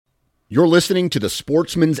You're listening to the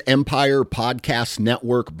Sportsman's Empire Podcast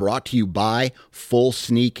Network, brought to you by Full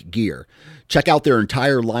Sneak Gear. Check out their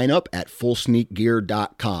entire lineup at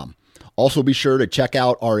fullsneakgear.com. Also be sure to check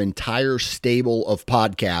out our entire stable of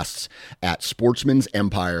podcasts at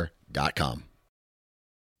sportsmansempire.com.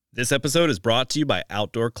 This episode is brought to you by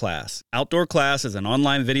Outdoor Class. Outdoor Class is an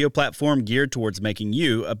online video platform geared towards making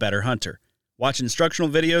you a better hunter. Watch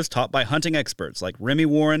instructional videos taught by hunting experts like Remy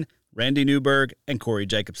Warren, Randy Newberg, and Corey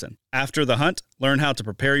Jacobson. After the hunt, learn how to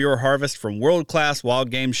prepare your harvest from world-class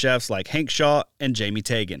wild game chefs like Hank Shaw and Jamie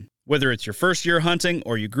Tagan. Whether it's your first year hunting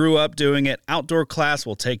or you grew up doing it, Outdoor Class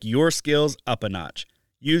will take your skills up a notch.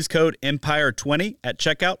 Use code EMPIRE20 at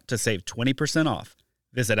checkout to save 20% off.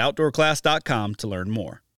 Visit OutdoorClass.com to learn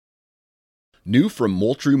more. New from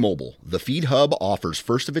Moultrie Mobile, the Feed Hub offers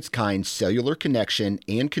first-of-its-kind cellular connection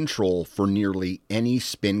and control for nearly any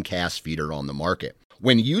spin cast feeder on the market.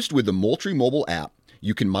 When used with the Moultrie Mobile app,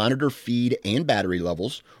 you can monitor feed and battery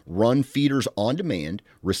levels, run feeders on demand,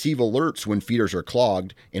 receive alerts when feeders are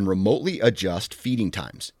clogged, and remotely adjust feeding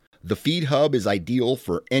times. The Feed Hub is ideal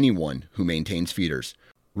for anyone who maintains feeders.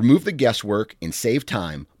 Remove the guesswork and save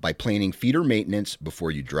time by planning feeder maintenance before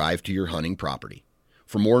you drive to your hunting property.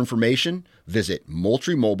 For more information, visit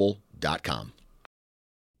moultriemobile.com.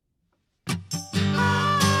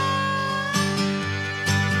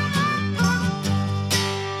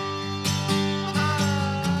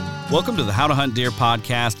 Welcome to the How to Hunt Deer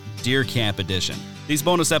podcast, Deer Camp Edition. These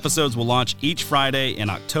bonus episodes will launch each Friday in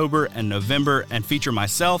October and November and feature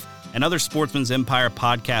myself and other Sportsman's Empire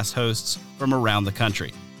podcast hosts from around the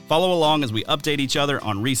country. Follow along as we update each other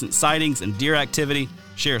on recent sightings and deer activity,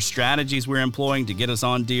 share strategies we're employing to get us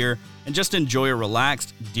on deer, and just enjoy a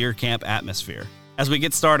relaxed deer camp atmosphere. As we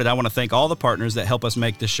get started, I want to thank all the partners that help us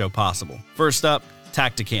make this show possible. First up,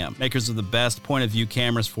 Tactacam, makers of the best point-of-view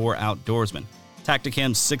cameras for outdoorsmen.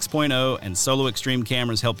 Tactacam's 6.0 and Solo Extreme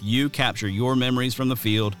cameras help you capture your memories from the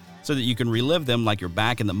field so that you can relive them like you're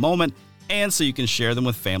back in the moment and so you can share them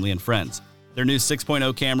with family and friends. Their new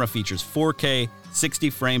 6.0 camera features 4K, 60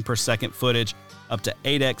 frame per second footage, up to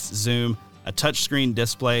 8x zoom, a touchscreen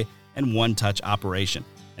display, and one-touch operation.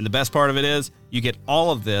 And the best part of it is you get all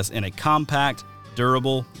of this in a compact,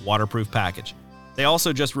 durable, waterproof package. They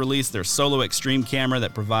also just released their Solo Extreme camera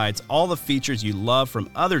that provides all the features you love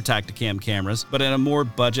from other Tactacam cameras, but in a more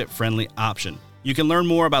budget-friendly option. You can learn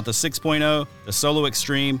more about the 6.0, the Solo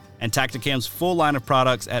Extreme, and Tactacam's full line of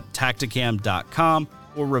products at tactacam.com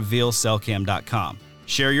or revealcellcam.com.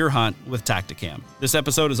 Share your hunt with Tactacam. This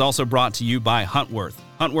episode is also brought to you by Huntworth.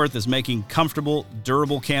 Huntworth is making comfortable,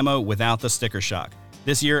 durable camo without the sticker shock.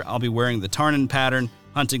 This year, I'll be wearing the Tarnan pattern,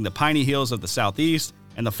 hunting the piney hills of the Southeast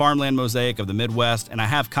and the farmland mosaic of the Midwest, and I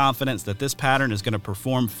have confidence that this pattern is going to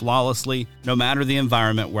perform flawlessly no matter the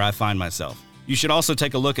environment where I find myself. You should also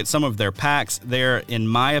take a look at some of their packs. They're, in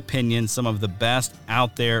my opinion, some of the best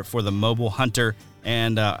out there for the mobile hunter,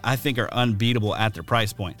 and I think are unbeatable at their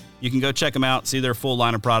price point. You can go check them out, see their full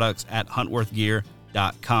line of products at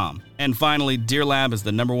huntworthgear.com. And finally, Deer Lab is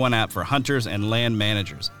the #1 app for hunters and land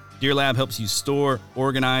managers. Deer Lab helps you store,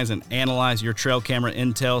 organize, and analyze your trail camera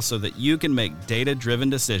intel so that you can make data-driven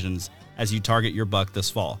decisions as you target your buck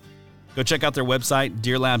this fall. Go check out their website,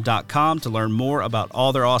 deerlab.com, to learn more about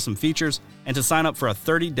all their awesome features and to sign up for a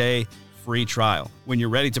 30-day free trial. When you're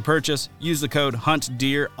ready to purchase, use the code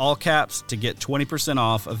HUNTDEER, all caps, to get 20%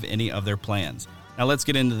 off of any of their plans. Now let's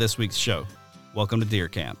get into this week's show. Welcome to Deer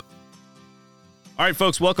Camp. All right,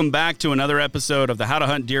 folks, welcome back to another episode of the How to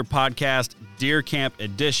Hunt Deer podcast, Deer Camp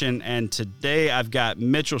Edition. And today I've got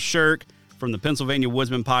Mitchell Shirk from the Pennsylvania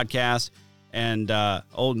Woodsman podcast and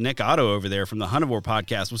old Nick Otto over there from the Huntivore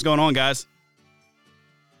podcast. What's going on, guys?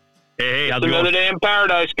 Hey, how's it going? Another day in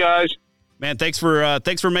paradise, guys. Man, thanks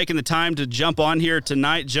for making the time to jump on here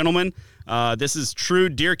tonight, gentlemen. This is true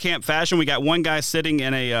deer camp fashion. We got one guy sitting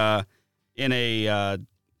in a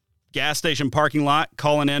gas station parking lot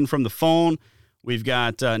calling in from the phone. We've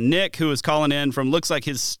got Nick, who is calling in from, looks like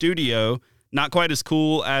his studio, not quite as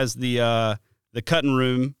cool as the cutting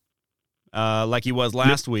room like he was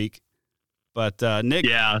last week. But Nick,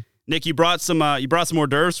 you brought some hors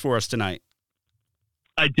d'oeuvres for us tonight.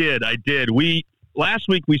 I did. Last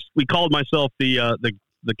week we called myself the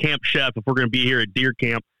camp chef if we're going to be here at Deer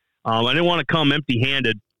Camp. I didn't want to come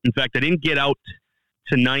empty-handed. In fact, I didn't get out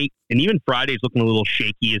tonight, and even Friday's looking a little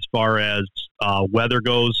shaky as far as weather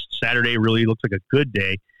goes. Saturday really looks like a good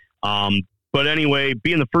day. But anyway,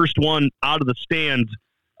 being the first one out of the stand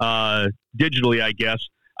digitally, I guess,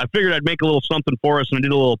 I figured I'd make a little something for us, and I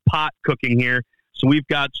did a little pot cooking here. So we've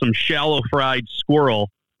got some shallow fried squirrel.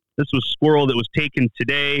 This was squirrel that was taken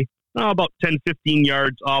today, about 10, 15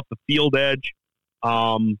 yards off the field edge.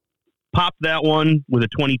 popped that one with a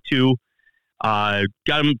 22. Got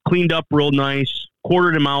them cleaned up real nice,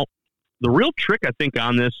 quartered them out. The real trick, I think,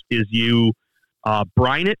 on this is you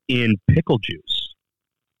brine it in pickle juice.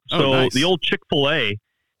 So nice. The old Chick-fil-A,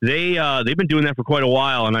 they've been doing that for quite a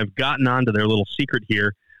while, and I've gotten onto their little secret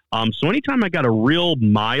here. So anytime I got a real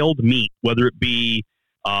mild meat, whether it be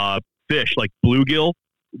fish like bluegill,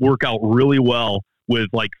 work out really well with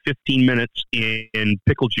like 15 minutes in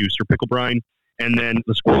pickle juice or pickle brine. And then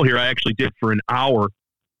the squirrel here I actually did for an hour.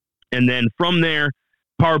 And then from there,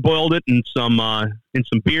 parboiled it in some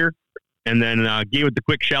beer, and then gave it the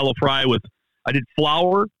quick shallow fry with, I did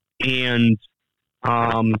flour, and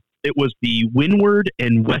it was the Windward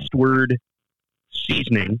and Westward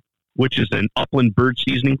seasoning, which is an upland bird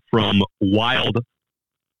seasoning from Wild.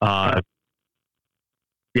 It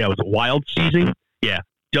was a Wild seasoning. Yeah,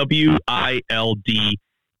 Wilde.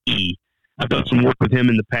 I've done some work with him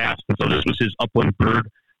in the past, and so this was his upland bird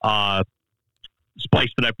spice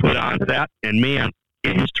that I put onto that, and man,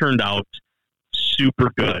 it has turned out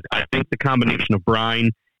super good. I think the combination of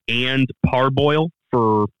brine and parboil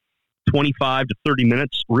for 25 to 30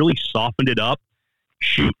 minutes really softened it up.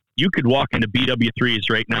 Shoot, you could walk into BW3s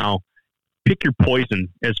right now, pick your poison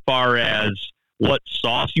as far as what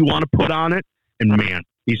sauce you want to put on it, and man,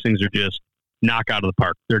 these things are just knock out of the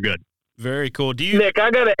park. They're good. Very cool. Nick,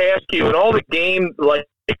 I got to ask you, in all the game like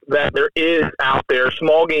that there is out there,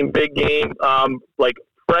 small game, big game, like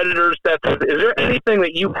predators, is there anything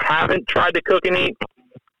that you haven't tried to cook and eat?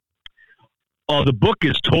 Oh, the book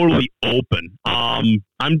is totally open. I'm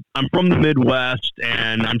from the Midwest,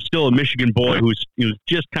 and I'm still a Michigan boy who's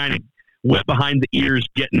just kind of wet behind the ears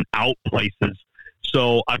getting out places.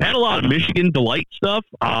 So I've had a lot of Michigan delight stuff.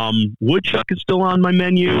 Woodchuck is still on my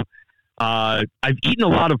menu. I've eaten a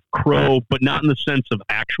lot of crow, but not in the sense of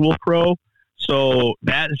actual crow. So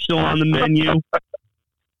that is still on the menu.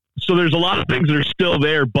 So there's a lot of things that are still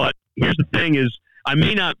there. But here's the thing is, I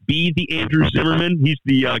may not be the Andrew Zimmerman. He's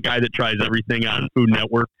the guy that tries everything on Food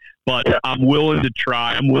Network. But I'm willing to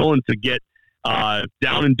try. I'm willing to get down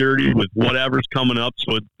and dirty with whatever's coming up.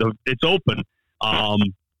 So it's open.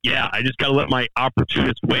 I just got to let my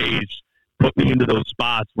opportunist ways put me into those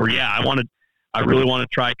spots where, I really want to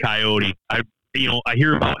try coyote. I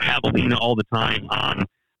hear about javelina all the time on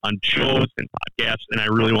shows and podcasts, and I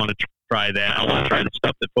really want to try that. I want to try the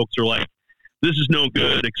stuff that folks are like, this is no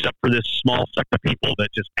good except for this small sect of people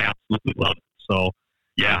that just absolutely love it. So,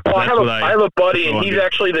 well, I have a buddy, and he's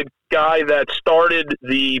actually the guy that started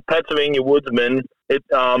the Pennsylvania Woodsman,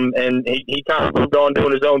 and he kind of moved on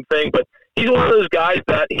doing his own thing, but he's one of those guys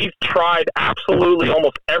that he's tried absolutely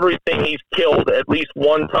almost everything he's killed at least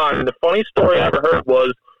one time. And the funny story I ever heard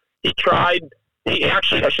was he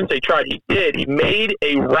made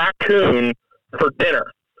a raccoon for dinner.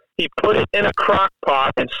 He put it in a crock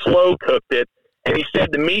pot and slow cooked it, and he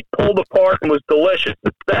said the meat pulled apart and was delicious.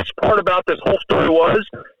 The best part about this whole story was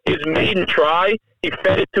his maiden try, he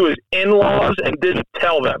fed it to his in-laws and didn't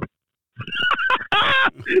tell them.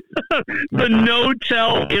 The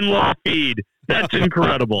no-tell in-law feed. That's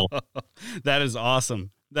incredible. That is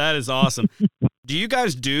awesome. Do you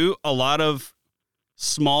guys do a lot of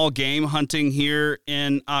small game hunting here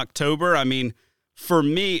in October? I mean, for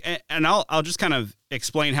me, and I'll just kind of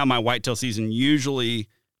explain how my whitetail season usually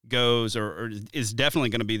goes, or is definitely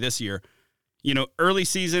going to be this year. Early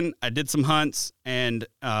season, I did some hunts, and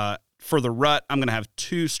for the rut, I'm going to have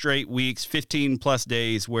 2 straight weeks, 15 plus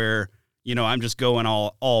days where, I'm just going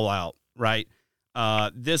all out, right?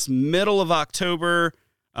 This middle of October,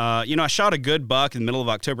 I shot a good buck in the middle of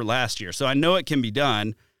October last year, so I know it can be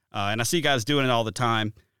done, and I see guys doing it all the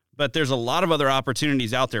time, but there's a lot of other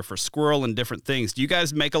opportunities out there for squirrel and different things. Do you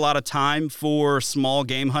guys make a lot of time for small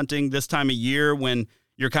game hunting this time of year when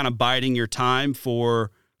you're kind of biding your time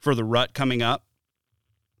for the rut coming up?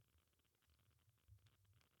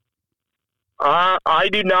 I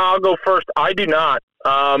do not. I'll go first. I do not.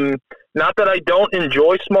 Not that I don't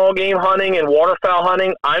enjoy small game hunting and waterfowl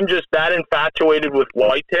hunting. I'm just that infatuated with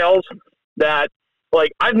whitetails that,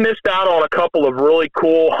 like, I've missed out on a couple of really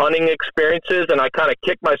cool hunting experiences, and I kind of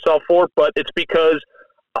kick myself for it, but it's because,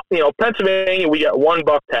 Pennsylvania, we got one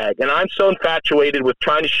buck tag, and I'm so infatuated with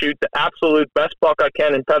trying to shoot the absolute best buck I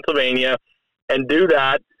can in Pennsylvania and do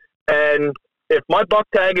that. And if my buck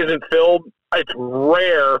tag isn't filled, it's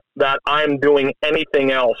rare that I'm doing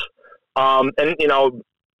anything else.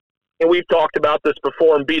 And we've talked about this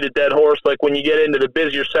before and beat a dead horse. Like when you get into the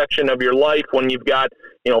busier section of your life, when you've got,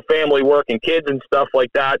 family work and kids and stuff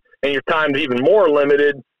like that, and your time's even more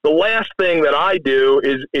limited, the last thing that I do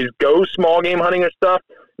is go small game hunting or stuff.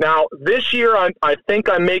 Now, this year, I think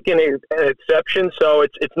I'm making an exception, so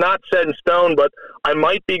it's not set in stone, but I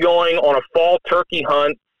might be going on a fall turkey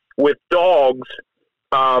hunt with dogs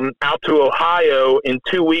out to Ohio in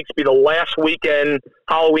 2 weeks, be the last weekend,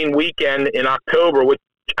 Halloween weekend in October, which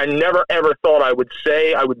I never, ever thought I would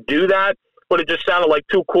say I would do that, but it just sounded like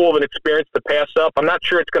too cool of an experience to pass up. I'm not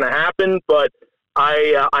sure it's going to happen, but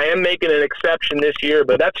I am making an exception this year,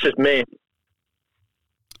 but that's just me.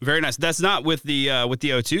 Very nice. That's not with the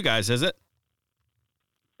O2 guys, is it?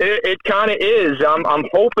 It kind of is. I'm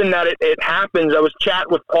hoping that it happens. I was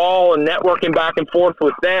chatting with Paul and networking back and forth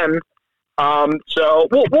with them. So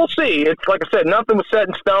we'll see. It's like I said, nothing was set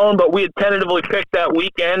in stone, but we had tentatively picked that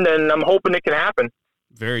weekend, and I'm hoping it can happen.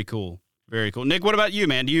 Very cool. Very cool. Nick, what about you,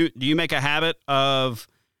 man? Do you make a habit of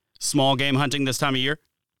small game hunting this time of year?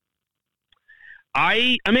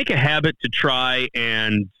 I make a habit to try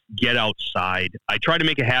and get outside. I try to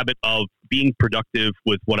make a habit of being productive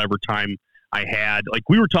with whatever time I had. Like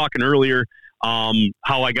we were talking earlier,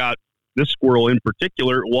 how I got this squirrel in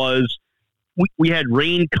particular was we had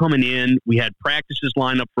rain coming in. We had practices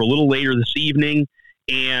lined up for a little later this evening,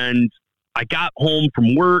 and I got home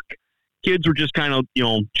from work. Kids were just kind of,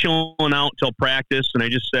 chilling out till practice, and I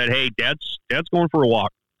just said, "Hey, Dad's going for a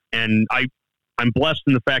walk." And I'm blessed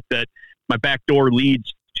in the fact that my back door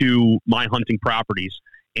leads to my hunting properties,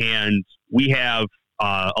 and we have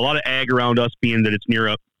a lot of ag around us, being that it's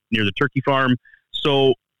near the turkey farm.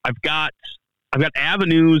 So I've got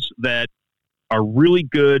avenues that are really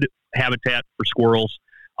good habitat for squirrels.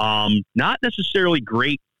 Not necessarily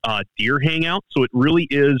great deer hangout, so it really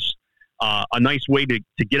is a nice way to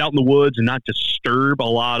get out in the woods and not disturb a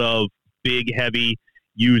lot of big, heavy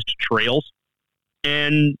used trails.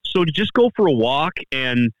 And so to just go for a walk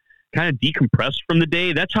and kind of decompress from the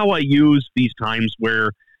day, that's how I use these times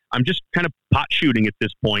where I'm just kind of pot shooting at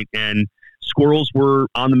this point, and squirrels were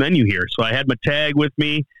on the menu here. So I had my tag with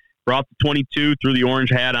me, brought the 22, threw the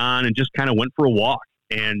orange hat on, and just kind of went for a walk.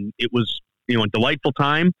 And it was, a delightful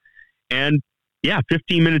time. And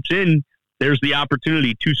 15 minutes in, there's the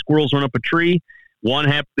opportunity. 2 squirrels run up a tree.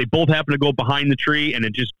 They both happened to go behind the tree, and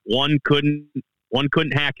it just one couldn't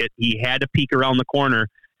hack it. He had to peek around the corner,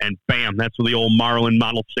 and bam, that's where the old Marlin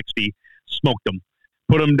Model 60 smoked him.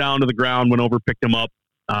 Put him down to the ground, went over, picked him up.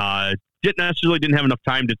 Didn't have enough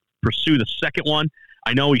time to pursue the second one.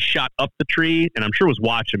 I know he shot up the tree, and I'm sure was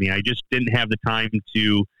watching me. I just didn't have the time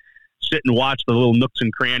to sit and watch the little nooks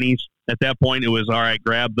and crannies. At that point, it was, all right,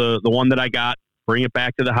 grab the one that I got, bring it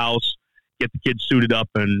back to the house, get the kids suited up,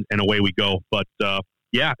 and away we go. But,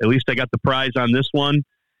 at least I got the prize on this one.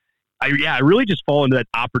 I really just fall into that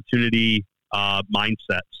opportunity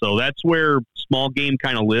mindset. So that's where small game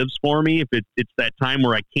kind of lives for me. If it's that time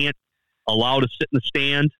where I can't allow to sit in the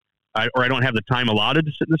stand, or I don't have the time allotted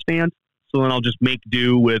to sit in the stand, so then I'll just make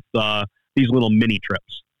do with these little mini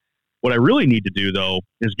trips. What I really need to do, though,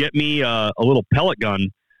 is get me a little pellet gun,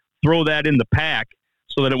 throw that in the pack,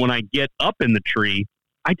 so that when I get up in the tree,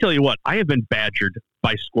 I tell you what, I have been badgered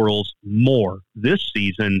by squirrels more this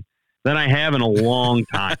season than I have in a long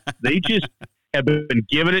time. They just have been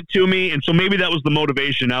giving it to me, and so maybe that was the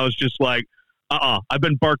motivation. I was just like, I've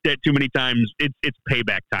been barked at too many times. It's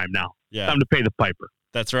payback time now. Yeah. Time to pay the piper.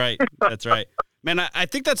 That's right. That's right. Man, I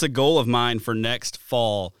think that's a goal of mine for next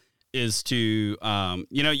fall is to,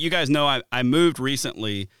 you guys know I moved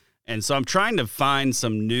recently, and so I'm trying to find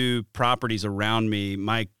some new properties around me.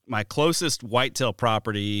 My closest whitetail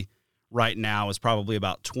property right now is probably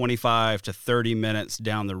about 25 to 30 minutes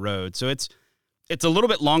down the road. So it's a little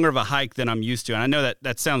bit longer of a hike than I'm used to. And I know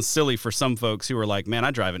that sounds silly for some folks who are like, man,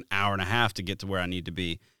 I drive an hour and a half to get to where I need to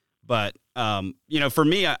be. But, for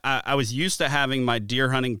me, I was used to having my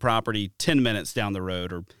deer hunting property 10 minutes down the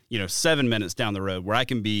road or, 7 minutes down the road where I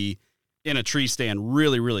can be in a tree stand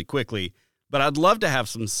really, really quickly. But I'd love to have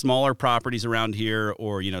some smaller properties around here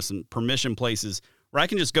or, some permission places where I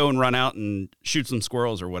can just go and run out and shoot some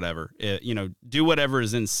squirrels or whatever, do whatever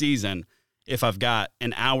is in season if I've got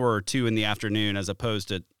an hour or two in the afternoon, as opposed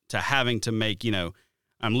to having to make,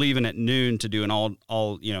 I'm leaving at noon to do an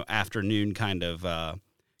all afternoon kind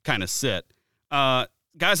of sit.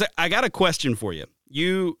 Guys, I got a question for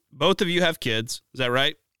you. Both of you have kids. Is that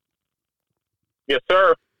right? Yes,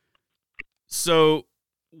 sir. So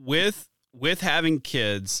with having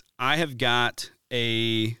kids, I have got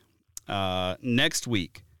next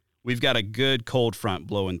week, we've got a good cold front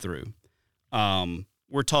blowing through.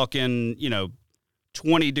 We're talking,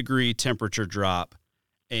 20-degree temperature drop.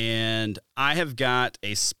 And I have got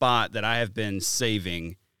a spot that I have been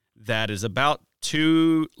saving that is about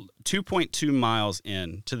 2.2 miles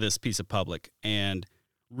in to this piece of public and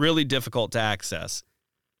really difficult to access.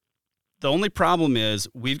 The only problem is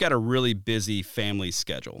we've got a really busy family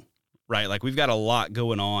schedule, right? Like we've got a lot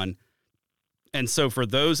going on. And so for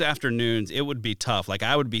those afternoons, it would be tough. Like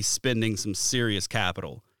I would be spending some serious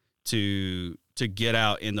capital to get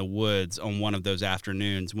out in the woods on one of those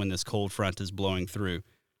afternoons when this cold front is blowing through.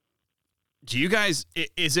 Do you guys,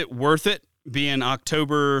 is it worth it being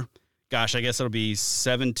October, gosh, I guess it'll be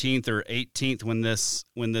 17th or 18th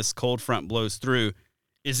when this cold front blows through?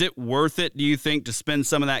 Is it worth it, do you think, to spend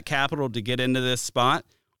some of that capital to get into this spot,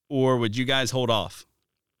 or would you guys hold off?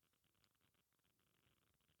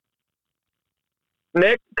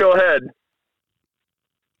 Nick, go ahead.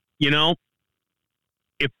 You know,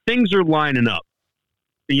 if things are lining up,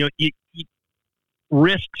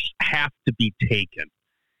 risks have to be taken.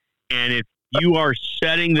 And if you are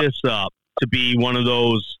setting this up to be one of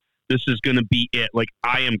those, this is going to be it. Like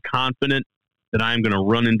I am confident that I'm going to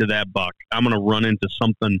run into that buck. I'm going to run into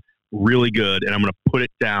something really good, and I'm going to put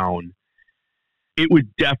it down. It would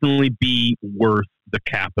definitely be worth the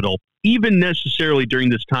capital, even necessarily during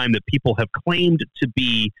this time that people have claimed to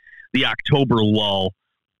be the October lull.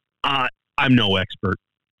 I'm no expert.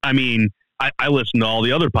 I mean, I listen to all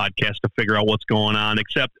the other podcasts to figure out what's going on,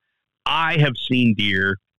 except I have seen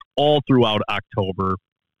deer all throughout October,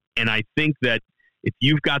 and I think that if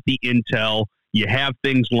you've got the intel, you have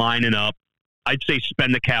things lining up, I'd say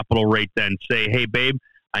spend the capital right then. Say, hey, babe,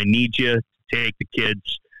 I need you to take the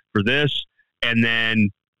kids for this. And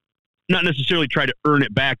then not necessarily try to earn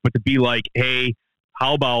it back, but to be like, hey,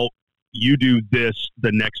 how about you do this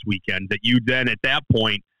the next weekend? That you then at that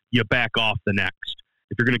point, you back off the next.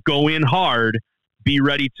 If you're going to go in hard, be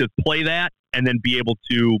ready to play that and then be able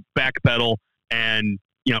to backpedal and,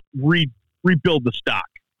 rebuild the stock.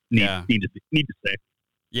 Need to say.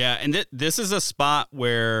 Yeah, and this is a spot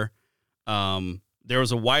where there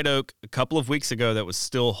was a white oak a couple of weeks ago that was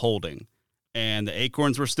still holding, and the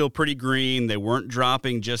acorns were still pretty green. They weren't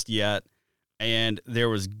dropping just yet, and there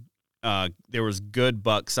was good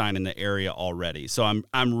buck sign in the area already. So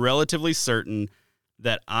I'm relatively certain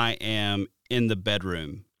that I am in the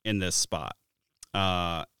bedroom in this spot.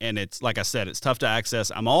 And it's, like I said, it's tough to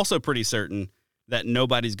access. I'm also pretty certain that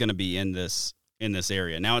nobody's going to be in this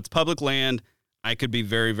area. Now, it's public land. I could be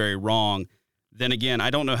very, very wrong. Then again, I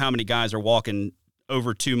don't know how many guys are walking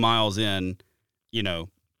over 2 miles in,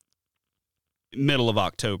 middle of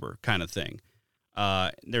October kind of thing.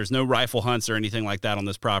 There's no rifle hunts or anything like that on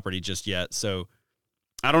this property just yet. So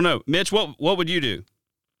I don't know. Mitch, what would you do?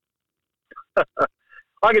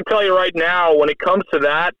 I can tell you right now, when it comes to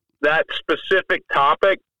that specific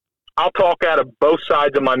topic, I'll talk out of both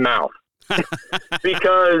sides of my mouth.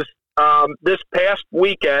 Because this past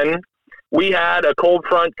weekend, we had a cold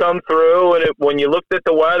front come through, and when you looked at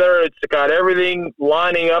the weather, it's got everything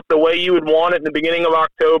lining up the way you would want it in the beginning of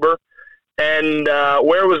October. And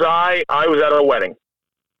where was I? I was at a wedding.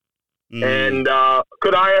 And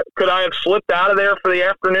could I have slipped out of there for the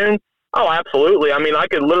afternoon? Oh, absolutely. I mean, I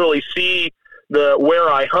could literally see where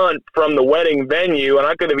I hunt from the wedding venue, and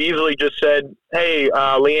I could have easily just said, "Hey,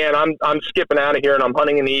 Leanne, I'm skipping out of here, and I'm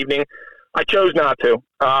hunting in the evening." I chose not to.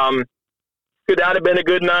 Could that have been a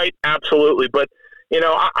good night? Absolutely. But,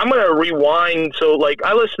 I'm going to rewind. So,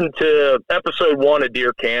 I listened to episode 1 of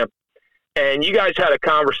Deer Camp, and you guys had a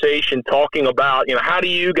conversation talking about, how do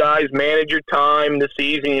you guys manage your time this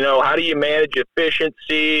season? How do you manage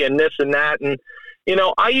efficiency and this and that? And,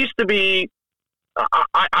 I used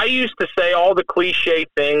to say all the cliche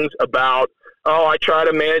things about, I try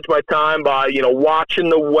to manage my time by, watching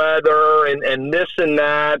the weather and this and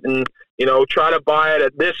that, and, try to buy it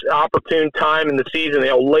at this opportune time in the season,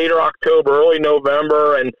 later October, early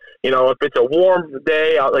November. And, if it's a warm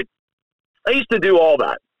day, I used to do all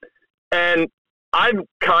that. And I've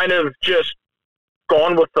kind of just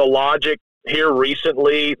gone with the logic here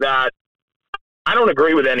recently that I don't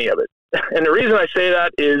agree with any of it. And the reason I say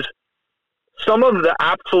that is some of the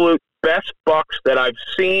absolute best bucks that I've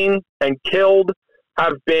seen and killed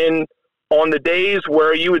have been on the days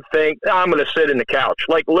where you would think, I'm going to sit in the couch.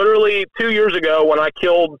 Like literally 2 years ago when I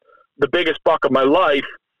killed the biggest buck of my life,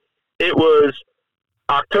 it was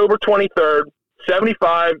October 23rd,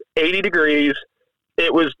 75, 80 degrees.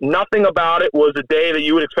 It was nothing about it was a day that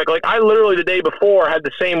you would expect. Like I literally the day before had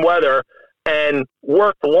the same weather and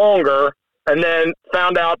worked longer, and then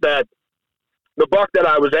found out that the buck that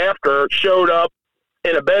I was after showed up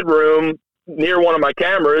in a bedroom near one of my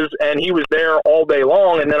cameras, and he was there all day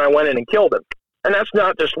long, and then I went in and killed him. And that's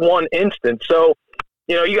not just one instance. So,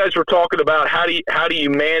 you guys were talking about how do you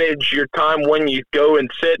manage your time when you go and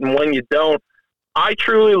sit and when you don't. I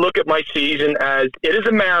truly look at my season as it is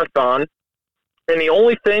a marathon, and the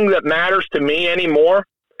only thing that matters to me anymore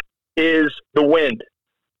is the wind.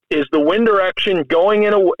 is the wind direction going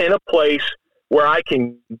in a place where I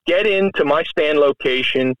can get into my stand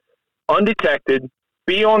location undetected,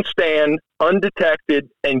 be on stand undetected,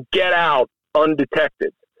 and get out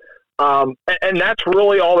undetected. And that's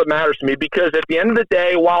really all that matters to me, because at the end of the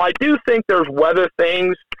day, while I do think there's weather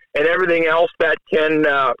things and everything else that can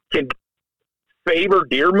favor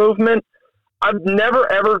deer movement, I've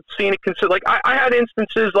never ever seen it considered. Like I had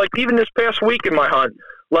instances, like even this past week in my hunt,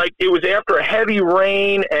 like it was after a heavy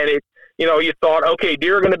rain, and it, you know, you thought, okay,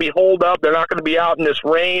 deer are going to be holed up. They're not going to be out in this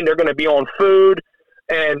rain. They're going to be on food.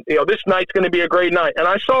 And, you know, this night's going to be a great night. And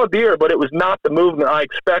I saw a deer, but it was not the movement I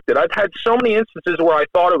expected. I've had so many instances where I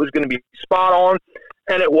thought it was going to be spot on,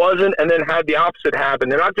 and it wasn't, and then had the opposite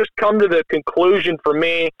happen. And I've just come to the conclusion for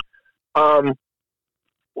me,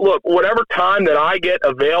 look, whatever time that I get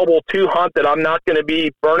available to hunt that I'm not going to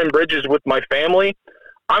be burning bridges with my family,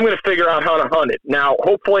 I'm going to figure out how to hunt it. Now,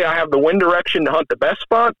 hopefully I have the wind direction to hunt the best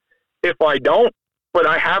spot. If I don't, but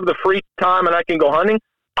I have the free time and I can go hunting,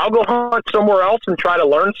 I'll go hunt somewhere else and try to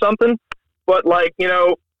learn something. But, like, you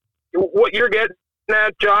know, what you're getting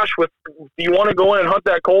at, Josh, with, do you want to go in and hunt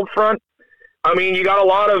that cold front? I mean, you got a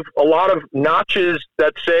lot of notches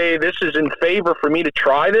that say this is in favor for me to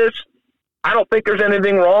try this. I don't think there's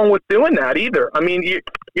anything wrong with doing that either. I mean, you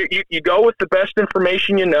go with the best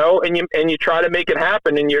information you know, and you try to make it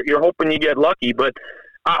happen, and you're hoping you get lucky. But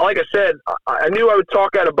like I said, I knew I would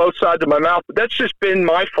talk out of both sides of my mouth, but that's just been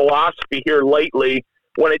my philosophy here lately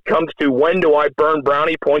when it comes to when do I burn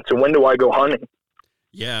brownie points and when do I go hunting.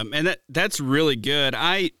 Yeah, and that's really good.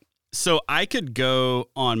 So I could go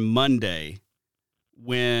on Monday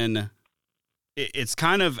when it's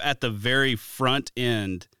kind of at the very front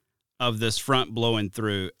end of this front blowing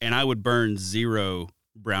through, and I would burn 0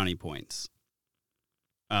 brownie points.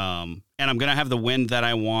 And I'm going to have the wind that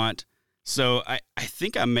I want. So I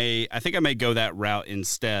think I may go that route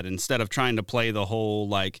instead of trying to play the whole,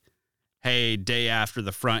 like, hey, day after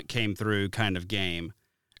the front came through kind of game,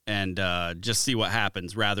 and just see what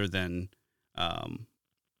happens rather than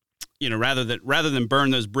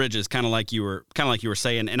burn those bridges, kind of like you were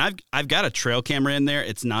saying. And I've got a trail camera in there.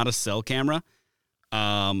 It's not a cell camera.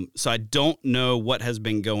 So I don't know what has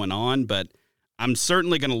been going on, but I'm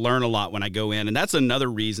certainly going to learn a lot when I go in. And that's another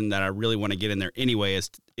reason that I really want to get in there anyway,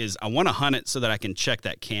 is I want to hunt it so that I can check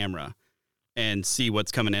that camera and see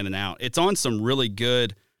what's coming in and out. It's on some really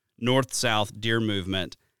good north-south deer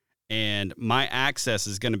movement, and my access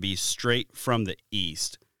is going to be straight from the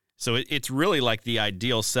east. So it's really like the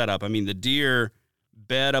ideal setup. I mean, the deer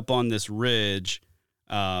bed up on this ridge.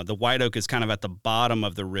 The white oak is kind of at the bottom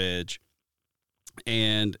of the ridge,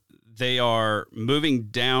 and they are moving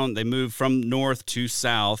down. They move from north to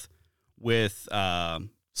south with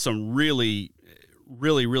some really,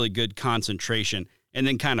 really, really good concentration, and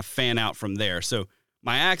then kind of fan out from there. So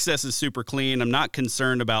my access is super clean. I'm not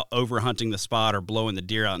concerned about overhunting the spot or blowing the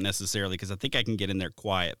deer out necessarily, because I think I can get in there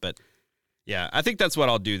quiet. But yeah, I think that's what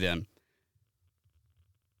I'll do then.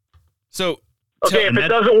 So okay, if it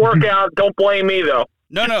doesn't work out, don't blame me though.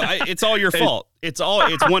 No, it's all your fault. It's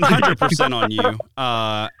 100% on you.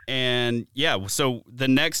 And yeah, so the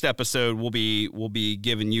next episode we'll be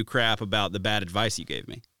giving you crap about the bad advice you gave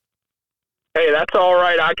me. Hey, that's all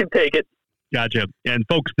right. I can take it. Gotcha. And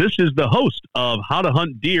folks, this is the host of How to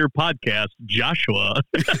Hunt Deer podcast, Joshua.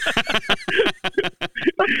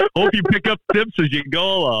 Hope you pick up tips as you go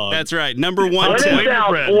along. That's right. Number one tip.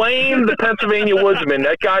 Blame the Pennsylvania woodsman.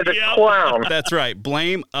 That guy's a clown. That's right.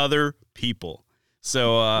 Blame other people.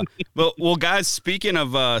 So, well, guys, speaking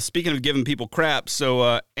of giving people crap,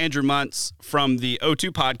 so Andrew Muntz from the O2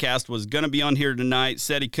 podcast was going to be on here tonight,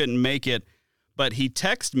 said he couldn't make it, but he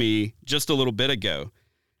texted me just a little bit ago.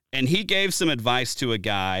 And he gave some advice to a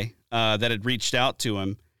guy that had reached out to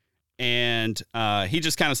him, and he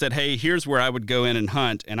just kind of said, "Hey, here's where I would go in and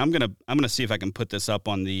hunt." And I'm gonna see if I can put this up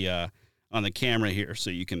on the camera here, so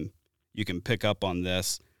you can pick up on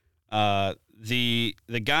this. The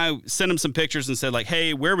guy sent him some pictures and said, like,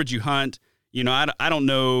 "Hey, where would you hunt? You know, I don't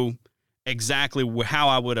know exactly how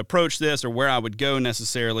I would approach this or where I would go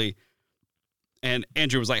necessarily." And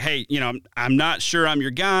Andrew was like, "Hey, you know, I'm not sure I'm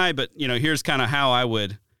your guy, but you know, here's kind of how I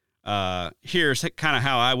would." Here's kind of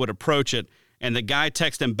how I would approach it. And the guy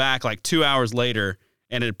texted him back like 2 hours later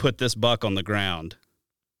and had put this buck on the ground.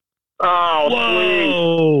 Oh,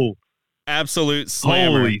 whoa. Sweet. Absolute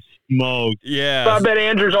slammer. Holy smoke. Yeah. So I bet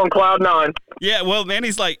Andrew's on cloud 9. Yeah. Well, man,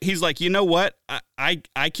 he's like, you know what?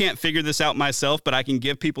 I can't figure this out myself, but I can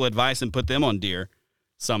give people advice and put them on deer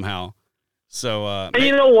somehow. So, and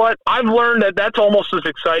you know what? I've learned that that's almost as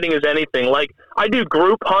exciting as anything. Like, I do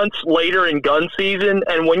group hunts later in gun season,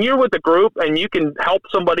 and when you're with a group and you can help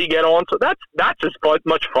somebody get on, so that's as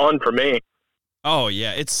much fun for me. oh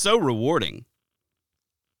yeah, it's so rewarding.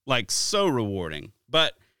 Like, so rewarding.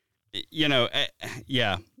 But,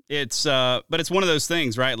 yeah, it's, but it's one of those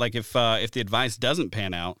things, right? Like, if the advice doesn't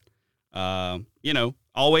pan out,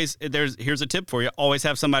 always, here's a tip for you. Always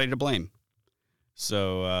have somebody to blame.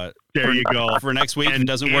 So there you go. For next week, if it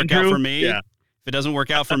doesn't work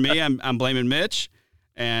out for me, I'm blaming Mitch.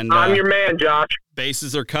 And I'm your man, Josh.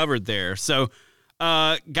 Bases are covered there. So,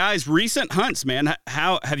 guys, recent hunts, man.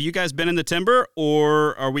 How have you guys been in the timber,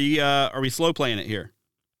 or are we slow playing it here?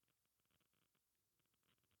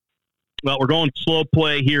 Well, we're going slow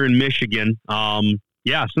play here in Michigan.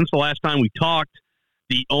 Since the last time we talked,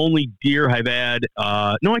 the only deer I've had,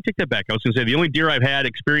 no, I take that back. I was going to say the only deer I've had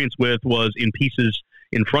experience with was in pieces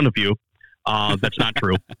in front of you. That's not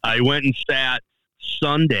true. I went and sat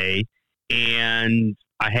Sunday, and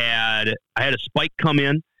I had a spike come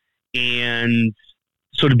in, and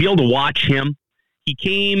so to be able to watch him, he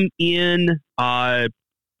came in a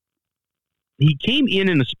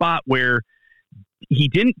spot where he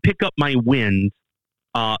didn't pick up my wind,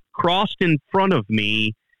 crossed in front of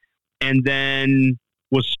me, and then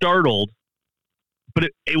was startled, but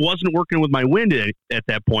it wasn't working with my wind at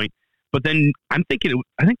that point. But then I think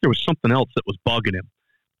there was something else that was bugging him.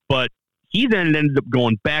 But he then ended up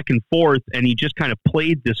going back and forth, and he just kind of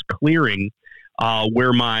played this clearing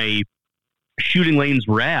where my shooting lanes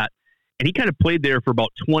were at, and he kind of played there for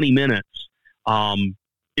about 20 minutes.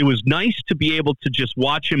 It was nice to be able to just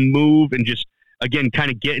watch him move and just, again,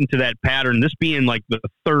 kind of get into that pattern. This being like the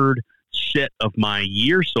third sit of my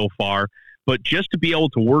year so far. But just to be able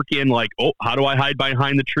to work in, like, oh, how do I hide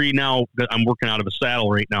behind the tree now that I'm working out of a saddle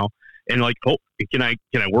right now? And like, oh, can I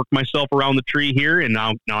work myself around the tree here? And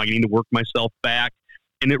now I need to work myself back.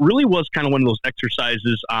 And it really was kind of one of those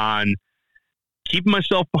exercises on keeping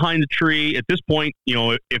myself behind the tree. At this point,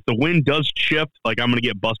 if the wind does shift, like, I'm going to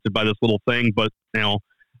get busted by this little thing. But, I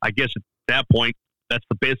guess at that point, that's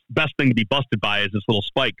the best thing to be busted by is this little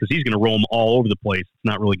spike, because he's going to roam all over the place. It's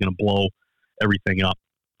not really going to blow everything up.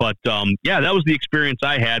 But, that was the experience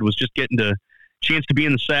I had, was just getting the chance to be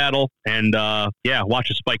in the saddle and, watch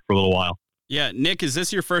a spike for a little while. Yeah. Nick, is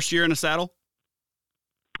this your first year in a saddle?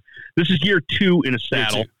 This is year 2 in a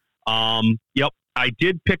saddle. Yep. I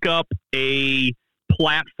did pick up a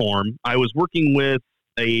platform. I was working with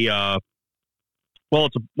it's one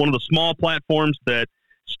of the small platforms that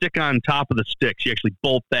stick on top of the sticks. You actually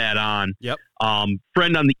bolt that on. Yep.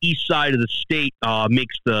 Friend on the east side of the state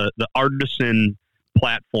makes the Artisan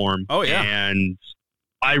platform. Oh yeah. And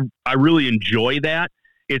I really enjoy that.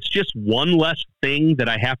 It's just one less thing that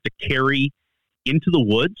I have to carry into the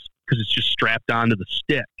woods because it's just strapped onto the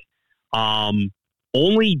stick.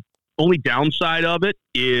 Only downside of it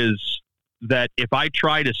is that if I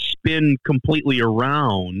try to spin completely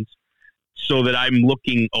around so that I'm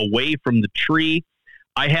looking away from the tree,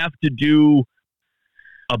 I have to do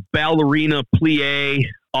a ballerina plie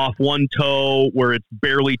off one toe where it's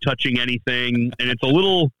barely touching anything, and it's a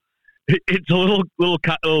little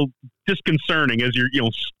disconcerting as you're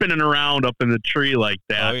spinning around up in the tree like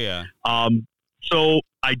that. Oh yeah. So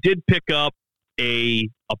I did pick up a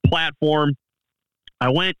platform. I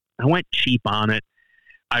went cheap on it.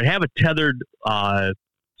 I have a tethered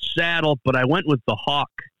saddle, but I went with the Hawk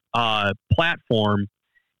platform.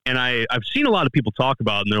 And I've seen a lot of people talk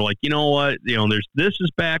about it, and they're like, you know what, this is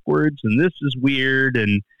backwards and this is weird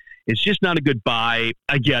and it's just not a good buy.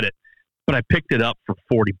 I get it, but I picked it up for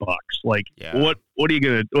 $40. Like, yeah. What are you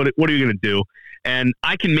gonna do? And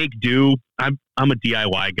I can make do. I'm a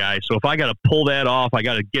DIY guy, so if I got to pull that off, I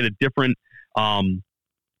got to get a different. I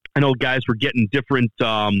know guys were getting different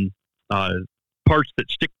parts that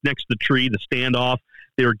stick next to the tree, the standoff.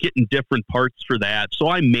 They were getting different parts for that, so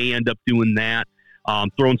I may end up doing that.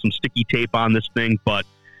 Throwing some sticky tape on this thing, but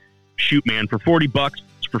shoot, man, for $40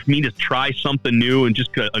 for me to try something new and just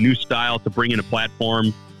a new style to bring in a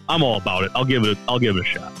platform, I'm all about it. I'll give it a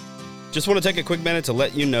shot. Just want to take a quick minute to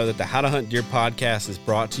let you know that the How to Hunt Deer podcast is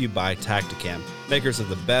brought to you by Tactacam, makers of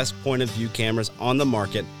the best point of view cameras on the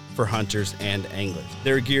market for hunters and anglers.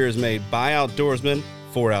 Their gear is made by outdoorsmen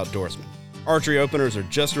for outdoorsmen. Archery openers are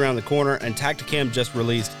just around the corner, and Tactacam just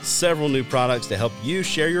released several new products to help you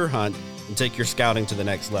share your hunt and take your scouting to the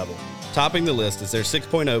next level. Topping the list is their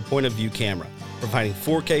 6.0 point of view camera, providing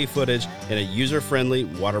 4K footage in a user-friendly,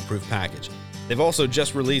 waterproof package. They've also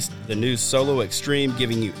just released the new Solo Extreme,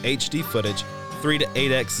 giving you HD footage, 3 to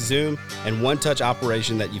 8x zoom, and one-touch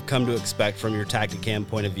operation that you've come to expect from your Tactacam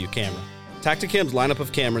point of view camera. Tactacam's lineup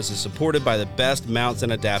of cameras is supported by the best mounts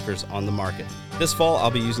and adapters on the market. This fall, I'll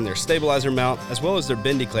be using their stabilizer mount as well as their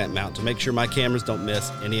bendy clamp mount to make sure my cameras don't miss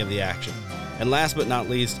any of the action. And last but not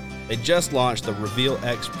least, they just launched the Reveal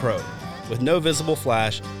X Pro. With no visible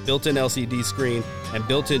flash, built-in LCD screen, and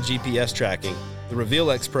built-in GPS tracking, the Reveal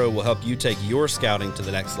X Pro will help you take your scouting to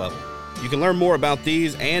the next level. You can learn more about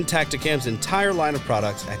these and Tactacam's entire line of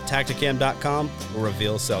products at Tactacam.com or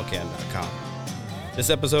RevealCellCam.com. This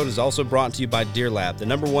episode is also brought to you by DeerLab, the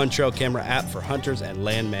 #1 trail camera app for hunters and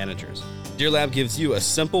land managers. DeerLab gives you a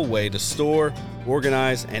simple way to store,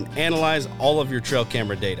 organize, and analyze all of your trail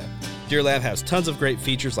camera data. DeerLab has tons of great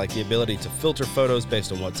features like the ability to filter photos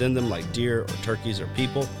based on what's in them, like deer or turkeys or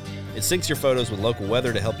people. It syncs your photos with local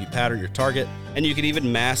weather to help you pattern your target, and you can even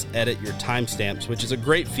mass edit your timestamps, which is a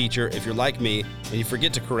great feature if you're like me and you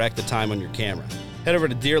forget to correct the time on your camera. Head over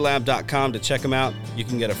to DeerLab.com to check them out. You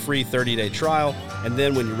can get a free 30-day trial, and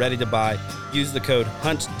then when you're ready to buy, use the code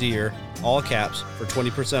HUNTDEER, all caps, for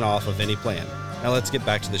 20% off of any plan. Now let's get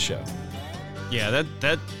back to the show. Yeah,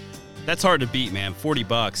 that's hard to beat, man.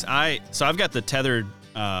 $40. I've got the tethered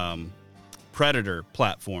Predator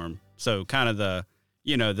platform, so kind of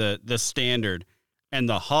the standard, and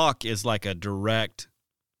the Hawk is like a direct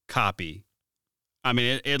copy. I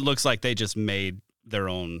mean, it looks like they just made their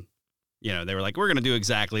own. They were like, we're going to do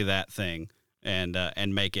exactly that thing and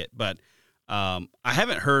make it. But I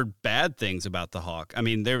haven't heard bad things about the Hawk. I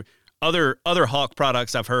mean, there other Hawk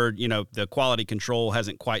products I've heard, the quality control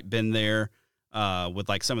hasn't quite been there with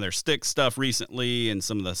like some of their stick stuff recently and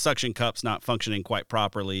some of the suction cups not functioning quite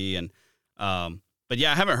properly. And but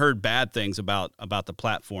yeah, I haven't heard bad things about the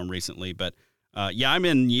platform recently. But I'm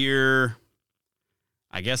in year,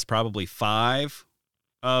 I guess, probably 5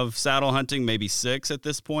 of saddle hunting, maybe 6 at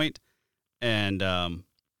this point. And,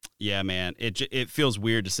 yeah, man, it feels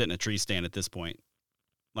weird to sit in a tree stand at this point.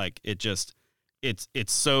 Like it's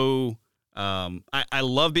so, I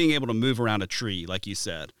love being able to move around a tree, like you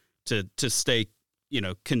said, to stay,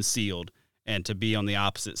 concealed and to be on the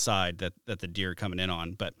opposite side that the deer are coming in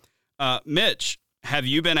on. But, Mitch, have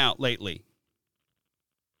you been out lately?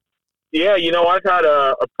 Yeah, I've had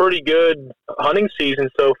a pretty good hunting season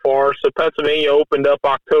so far. So Pennsylvania opened up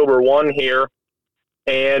October 1 here,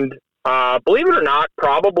 and believe it or not,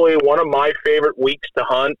 probably one of my favorite weeks to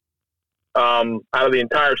hunt out of the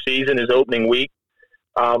entire season is opening week.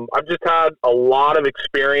 I've just had a lot of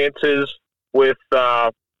experiences with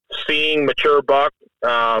seeing mature buck,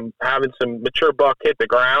 having some mature buck hit the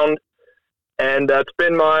ground, and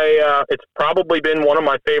it's probably been one of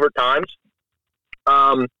my favorite times.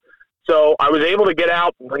 So I was able to get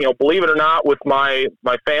out, believe it or not, with my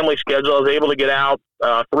family schedule, I was able to get out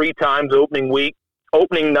 3 times opening week.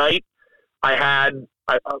 Opening night, I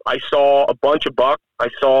saw a bunch of buck. I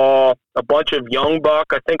saw a bunch of young buck.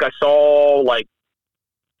 I think I saw like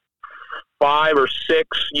 5 or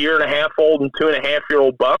 6 year-and-a-half-old and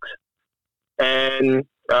 2.5-year-old bucks. And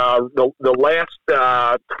the last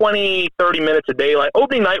 20, 30 minutes of daylight,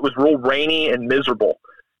 opening night was real rainy and miserable.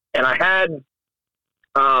 And I had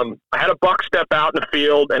a buck step out in the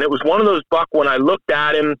field, and it was one of those buck, when I looked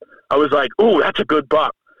at him, I was like, ooh, that's a good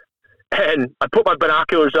buck. And I put my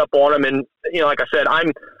binoculars up on him, and like I said, I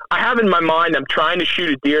have in my mind I'm trying to shoot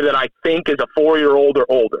a deer that I think is a 4-year-old or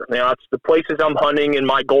older. That's the places I'm hunting and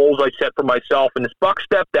my goals I set for myself. And this buck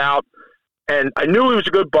stepped out, and I knew he was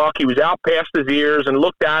a good buck. He was out past his ears, and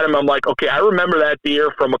looked at him. I'm like, okay, I remember that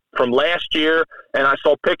deer from last year, and I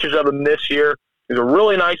saw pictures of him this year. He was a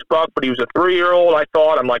really nice buck, but he was a 3-year-old.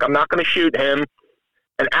 I'm like, I'm not going to shoot him.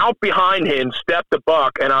 And out behind him stepped the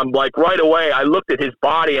buck, and I'm like, right away, I looked at his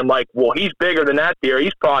body. I'm like, well, he's bigger than that deer.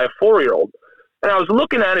 He's probably a 4-year-old. And I was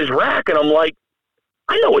looking at his rack, and I'm like,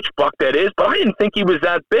 I know which buck that is, but I didn't think he was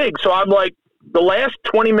that big. So I'm like, the last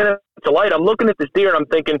 20 minutes of light, I'm looking at this deer, and I'm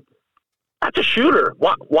thinking, that's a shooter.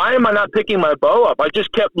 Why am I not picking my bow up? I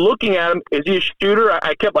just kept looking at him. Is he a shooter?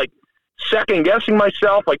 I kept like second-guessing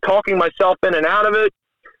myself, like talking myself in and out of it.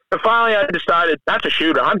 And finally, I decided, that's a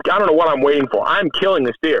shooter. I don't know what I'm waiting for. I'm killing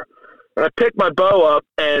this deer. And I picked my bow up,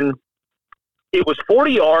 and it was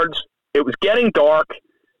 40 yards. It was getting dark.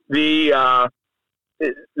 It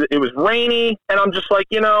was rainy, and I'm just like,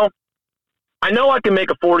 I know I can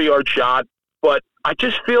make a 40-yard shot, but I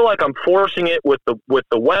just feel like I'm forcing it with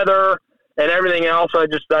the weather and everything else. I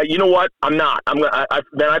just, you know what? I'm not.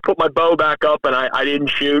 Then I put my bow back up, and I didn't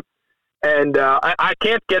shoot. And I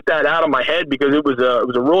can't get that out of my head because it was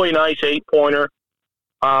a really nice 8-pointer.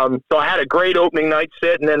 So I had a great opening night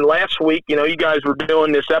sit, and then last week, you guys were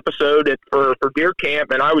doing this episode for deer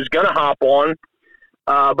camp, and I was gonna hop on,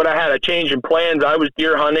 but I had a change in plans. I was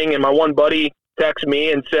deer hunting, and my one buddy texted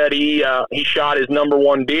me and said he shot his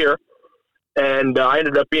 #1 deer, And I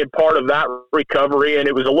ended up being part of that recovery, and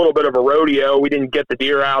it was a little bit of a rodeo. We didn't get the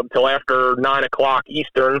deer out until after 9 o'clock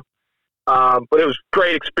Eastern. But it was a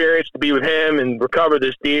great experience to be with him and recover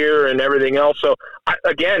this deer and everything else. So,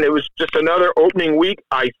 again, it was just another opening week.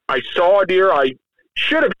 I saw a deer I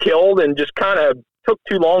should have killed and just kind of took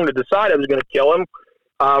too long to decide I was going to kill him.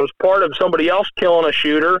 I was part of somebody else killing a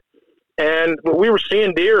shooter, and we were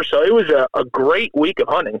seeing deer. So it was a great week of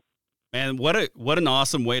hunting. Man, what an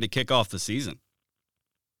awesome way to kick off the season.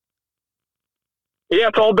 Yeah,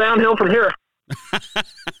 it's all downhill from here.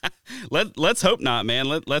 Let's hope not, man.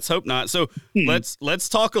 Let's hope not. So let's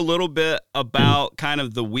talk a little bit about kind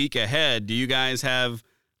of the week ahead. Do you guys have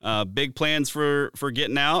big plans for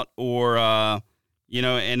getting out, or and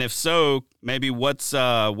if so, maybe what's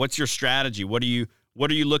your strategy? What are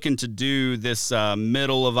you looking to do this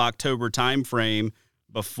middle of October timeframe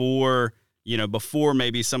before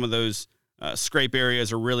maybe some of those scrape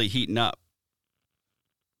areas are really heating up?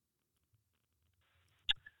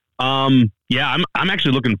 Yeah, I'm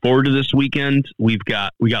actually looking forward to this weekend. We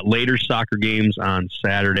got later soccer games on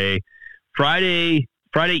Saturday. Friday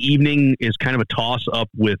evening is kind of a toss up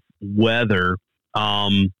with weather.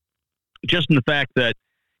 Just in the fact that,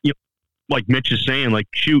 like Mitch is saying, like,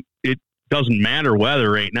 shoot, it doesn't matter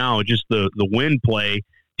weather right now. Just the wind play.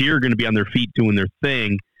 Deer are going to be on their feet doing their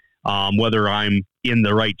thing. Whether I'm in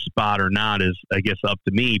the right spot or not is, I guess, up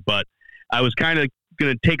to me. But I was kind of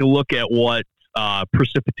going to take a look at what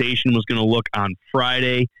precipitation was going to look on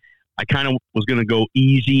Friday. I kind of was going to go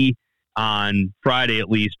easy on Friday at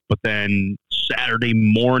least, but then Saturday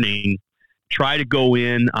morning, try to go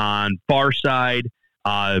in on far side,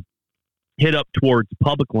 hit up towards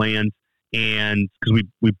public land, and because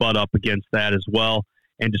we butt up against that as well,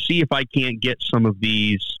 and to see if I can't get some of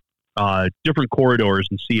these different corridors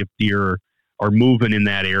and see if deer are moving in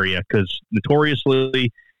that area, because notoriously,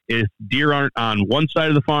 if deer aren't on one side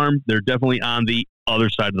of the farm, they're definitely on the other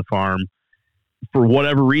side of the farm. For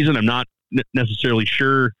whatever reason, I'm not necessarily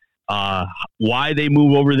sure why they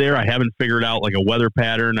move over there. I haven't figured out like a weather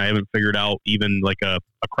pattern. I haven't figured out even like a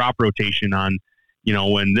crop rotation on,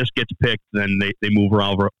 when this gets picked, then they move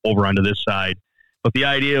over onto this side. But the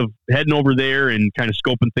idea of heading over there and kind of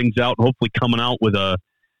scoping things out, and hopefully coming out with a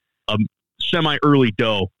semi-early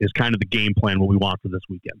doe is kind of the game plan what we want for this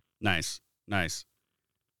weekend. Nice.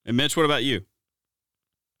 And Mitch, what about you?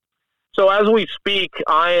 So as we speak,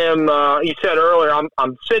 I am, you said earlier,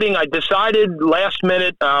 I'm sitting, I decided last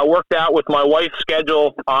minute, worked out with my wife's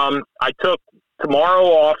schedule. I took tomorrow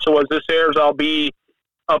off, so as this airs, I'll be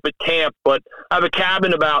up at camp, but I have a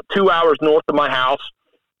cabin about 2 hours north of my house,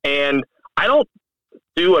 and I don't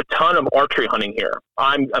do a ton of archery hunting here.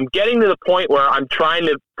 I'm getting to the point where I'm trying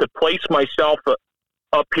to place myself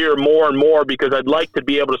up here more and more, because I'd like to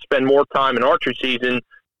be able to spend more time in archery season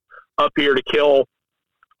up here to kill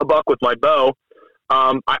a buck with my bow.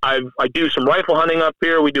 I do some rifle hunting up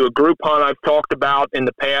here. We do a group hunt I've talked about in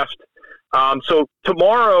the past. So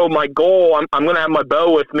tomorrow, my goal, I'm going to have my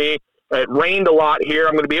bow with me. It rained a lot here.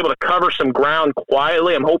 I'm going to be able to cover some ground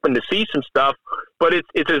quietly. I'm hoping to see some stuff, but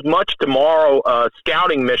it's as much tomorrow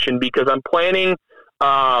scouting mission, because I'm planning,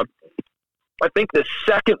 I think the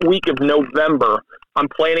second week of November, I'm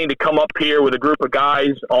planning to come up here with a group of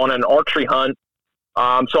guys on an archery hunt.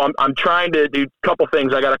 So I'm trying to do a couple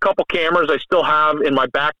things. I got a couple cameras I still have in my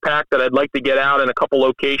backpack that I'd like to get out in a couple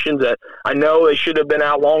locations that I know they should have been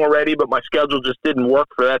out long already, but my schedule just didn't work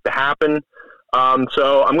for that to happen.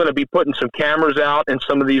 So I'm going to be putting some cameras out in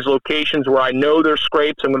some of these locations where I know there's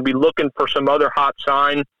scrapes. I'm going to be looking for some other hot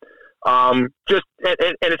sign. And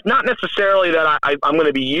it's not necessarily that I'm going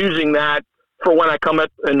to be using that for when I come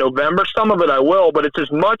up in November. Some of it I will, but it's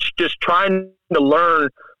as much just trying to learn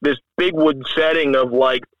this big wood setting of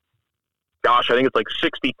I think it's like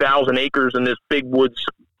 60,000 acres in this big woods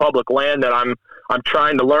public land that I'm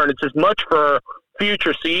trying to learn. It's as much for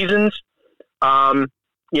future seasons.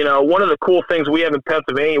 One of the cool things we have in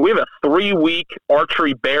Pennsylvania, we have a 3-week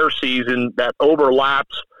archery bear season that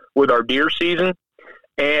overlaps with our deer season.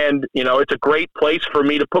 And, it's a great place for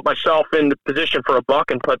me to put myself in the position for a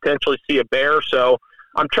buck and potentially see a bear. So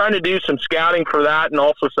I'm trying to do some scouting for that and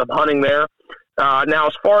also some hunting there. Now,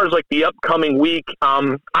 as far as the upcoming week,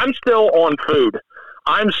 I'm still on food.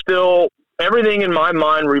 Everything in my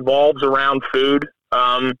mind revolves around food.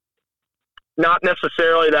 Not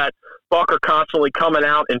necessarily that buck are constantly coming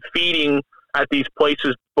out and feeding at these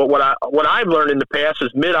places, but what I've learned in the past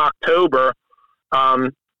is mid-October,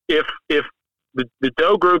 if the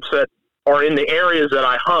doe groups that are in the areas that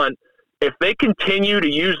I hunt, if they continue to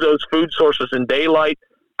use those food sources in daylight,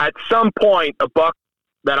 at some point a buck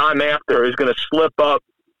that I'm after is going to slip up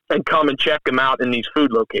and come and check them out in these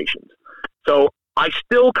food locations. So I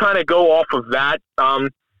still kind of go off of that.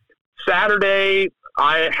 Saturday,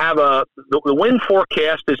 I have the wind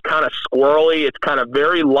forecast is kind of squirrely. It's kind of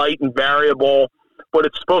very light and variable, but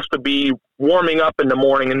it's supposed to be warming up in the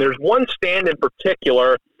morning. And there's one stand in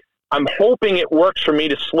particular, I'm hoping it works for me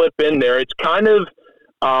to slip in there. It's kind of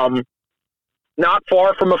not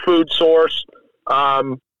far from a food source,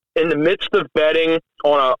 in the midst of bedding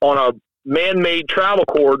on a man-made travel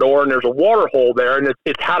corridor, and there's a water hole there, and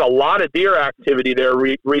it's had a lot of deer activity there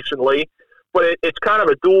recently. But it's kind of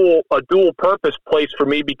a dual purpose place for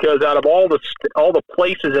me, because out of all the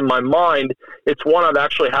places in my mind, it's one I've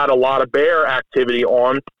actually had a lot of bear activity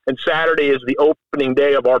on. And Saturday is the opening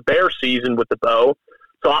day of our bear season with the bow.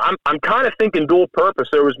 So I'm kind of thinking dual purpose.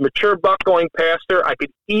 There was mature buck going past there. I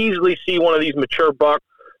could easily see one of these mature buck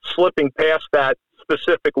slipping past that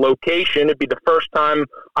specific location. It'd be the first time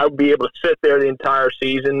I would be able to sit there the entire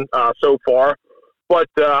season so far. But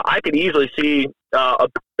I could easily see a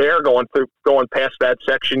bear going past that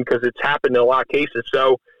section, because it's happened in a lot of cases.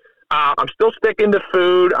 So I'm still sticking to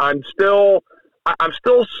food. I'm still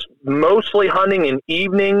mostly hunting in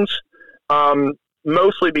evenings,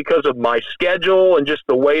 mostly because of my schedule and just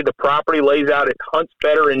the way the property lays out. It hunts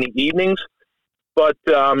better in the evenings. But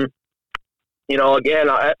again,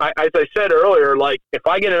 as I said earlier, like if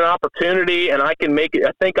I get an opportunity and I can make it,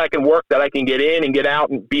 I think I can work that I can get in and get out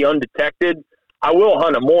and be undetected, I will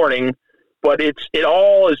hunt a morning. But it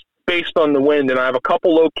all is based on the wind, and I have a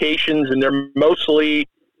couple locations, and they're mostly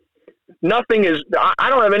nothing is. I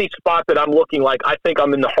don't have any spot that I'm looking like I think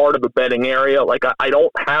I'm in the heart of a bedding area. Like I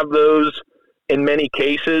don't have those in many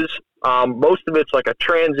cases. Most of it's like a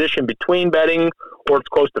transition between bedding or it's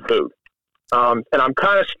close to food, and I'm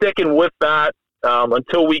kind of sticking with that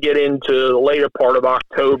until we get into the later part of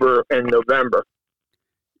October and November.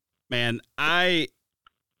 Man, I'm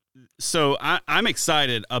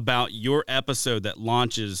excited about your episode that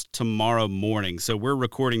launches tomorrow morning. So we're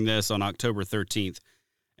recording this on October 13th,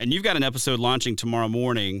 and you've got an episode launching tomorrow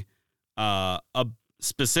morning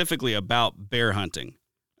specifically about bear hunting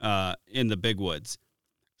in the big woods.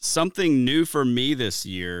 Something new for me this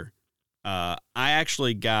year, I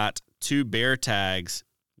actually got 2 bear tags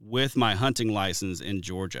with my hunting license in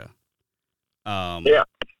Georgia.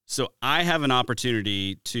 So I have an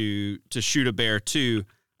opportunity to shoot a bear too.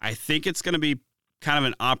 I think it's going to be kind of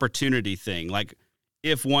an opportunity thing. Like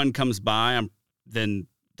if one comes by, then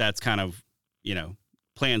that's kind of,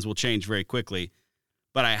 plans will change very quickly.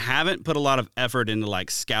 But I haven't put a lot of effort into like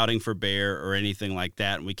scouting for bear or anything like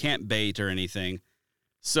that. And we can't bait or anything.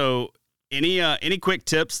 So any quick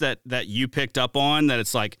tips that you picked up on that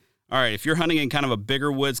it's like, all right, if you're hunting in kind of a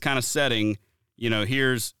bigger woods kind of setting,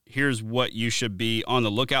 here's what you should be on the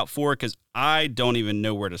lookout for. 'Cause I don't even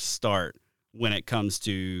know where to start when it comes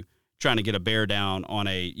to trying to get a bear down on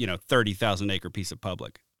a 30,000 acre piece of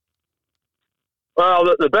public. Well,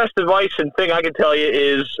 the best advice and thing I can tell you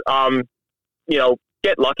is,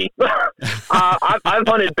 get lucky. I've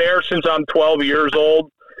hunted bears since I'm 12 years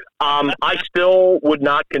old. I still would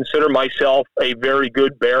not consider myself a very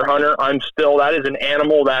good bear hunter. That is an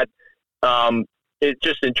animal that it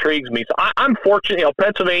just intrigues me. So I'm fortunate.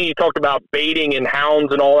 Pennsylvania, you talked about baiting and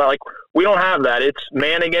hounds and all that. Like we don't have that. It's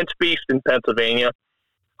man against beast in Pennsylvania.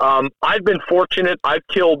 I've been fortunate. I've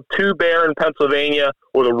killed 2 bear in Pennsylvania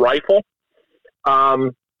with a rifle.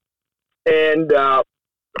 And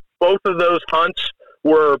both of those hunts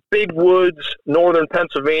were big woods, northern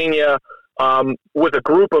Pennsylvania, with a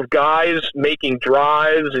group of guys making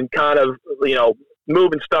drives and kind of,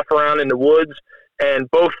 moving stuff around in the woods. And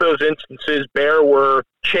both those instances, bear were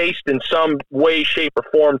chased in some way, shape, or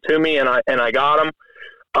form to me, and I got them.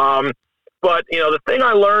 But the thing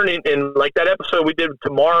I learned in like that episode we did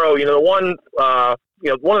tomorrow, one of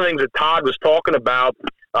the things that Todd was talking about.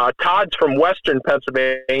 Todd's from Western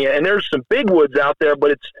Pennsylvania, and there's some big woods out there,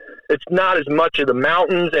 but it's not as much of the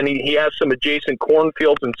mountains, and he has some adjacent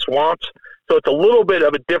cornfields and swamps. So it's a little bit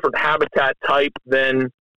of a different habitat type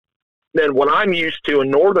than what I'm used to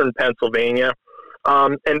in northern Pennsylvania.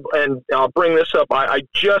 And I'll bring this up. I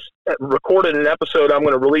just recorded an episode I'm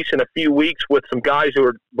going to release in a few weeks with some guys who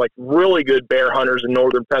are like really good bear hunters in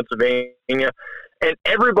northern Pennsylvania. And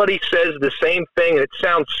everybody says the same thing. It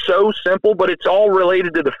sounds so simple, but it's all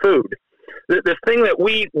related to the food. The thing that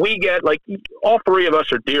we get, like all 3 of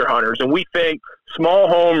us are deer hunters, and we think small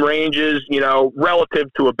home ranges,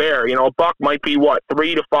 relative to a bear, a buck might be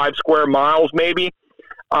 3 to 5 square miles maybe.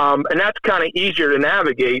 And that's kind of easier to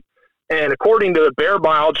navigate. And according to the bear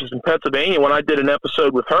biologist in Pennsylvania, when I did an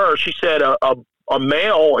episode with her, she said a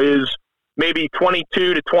male is maybe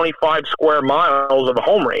 22 to 25 square miles of a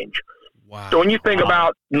home range. Wow. So when you think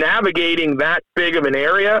about navigating that big of an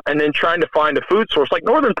area and then trying to find a food source, like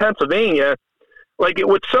northern Pennsylvania, like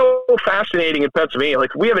what's so fascinating in Pennsylvania,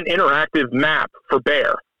 like we have an interactive map for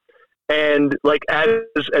bear. And like as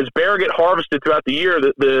bear get harvested throughout the year,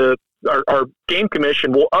 our game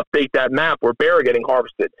commission will update that map where bear are getting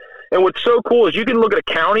harvested. And what's so cool is you can look at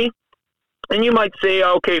a county and you might say,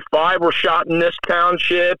 okay, 5 were shot in this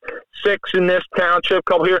township, 6 in this township, a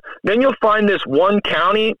couple here. Then you'll find this one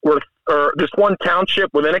county or this one township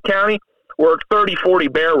within a county where 30, 40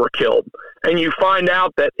 bear were killed. And you find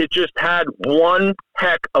out that it just had one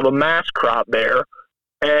heck of a mass crop there,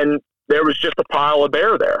 and there was just a pile of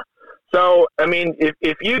bear there. So, I mean,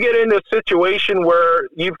 if you get into a situation where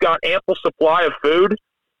you've got ample supply of food,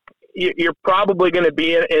 you're probably going to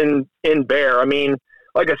be in bear. I mean,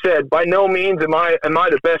 like I said, by no means am I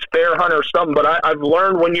the best bear hunter or something, but I've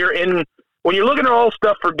learned when you're looking at all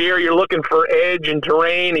stuff for deer, you're looking for edge and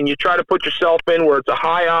terrain, and you try to put yourself in where it's a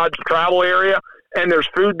high odds travel area and there's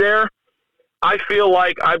food there. I feel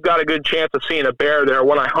like I've got a good chance of seeing a bear there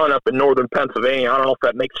when I hunt up in northern Pennsylvania. I don't know if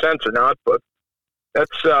that makes sense or not, but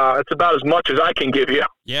that's about as much as I can give you.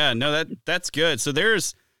 Yeah, no, that's good. So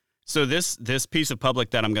this piece of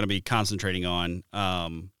public that I'm going to be concentrating on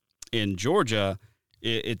in Georgia,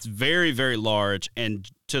 it's very, very large, and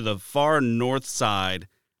to the far north side,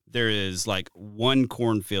 there is like one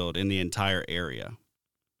cornfield in the entire area.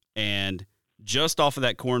 And just off of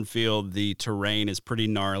that cornfield, the terrain is pretty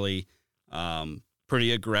gnarly,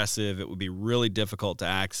 pretty aggressive. It would be really difficult to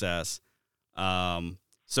access.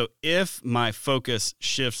 So if my focus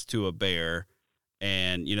shifts to a bear,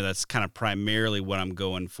 and, that's kind of primarily what I'm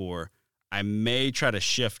going for, I may try to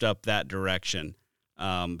shift up that direction,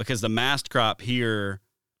 because the mast crop here,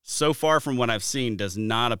 so far from what I've seen, does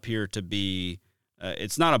not appear to be,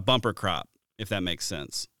 it's not a bumper crop, if that makes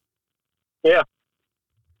sense. Yeah.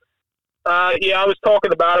 I was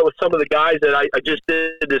talking about it with some of the guys that I just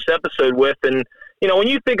did this episode with, and when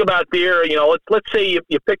you think about deer, let's say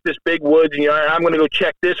you pick this big woods, and I'm going to go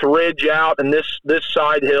check this ridge out and this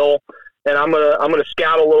side hill, and I'm gonna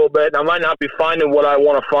scout a little bit, and I might not be finding what I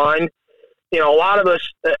want to find. A lot of us,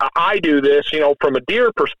 I do this, from a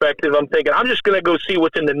deer perspective. I'm thinking I'm just going to go see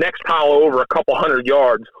what's in the next pile over a couple 100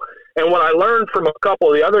 yards. And what I learned from a couple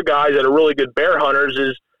of the other guys that are really good bear hunters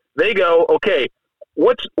is they go, okay,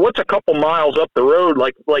 what's a couple miles up the road,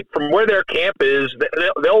 like from where their camp is,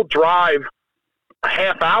 they'll drive a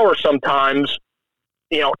half hour sometimes,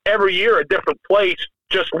 every year a different place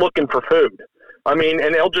just looking for food. I mean,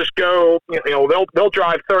 and they'll just go, they'll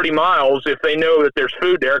drive 30 miles if they know that there's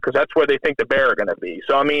food there, because that's where they think the bear are going to be.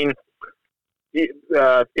 So, I mean,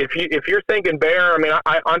 if you're thinking bear, I mean,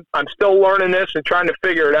 I'm still learning this and trying to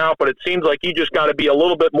figure it out, but it seems like you just got to be a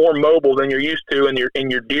little bit more mobile than you're used to in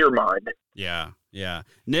your deer mind. Yeah.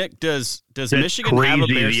 Nick, does Michigan have a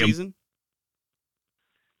bear season?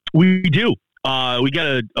 We do. We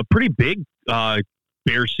got a pretty big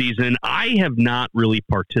bear season. I have not really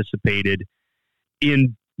participated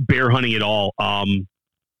in bear hunting at all.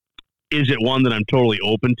 Is it one that I'm totally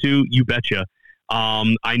open to? You betcha.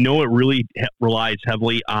 I know it really relies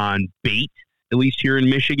heavily on bait, at least here in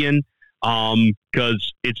Michigan,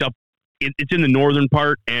 because it's in the northern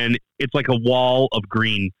part, and it's like a wall of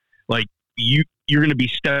green. Like you're going to be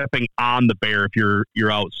stepping on the bear if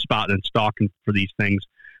you're out spotting and stalking for these things.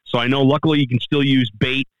 So I know luckily you can still use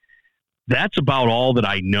bait. That's about all that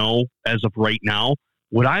I know as of right now.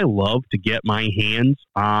 Would I love to get my hands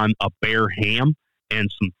on a bear ham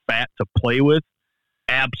and some fat to play with?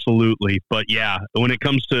 Absolutely. But yeah, when it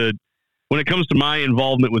comes to my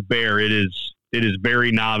involvement with bear, it is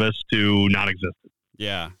very novice to non-existent.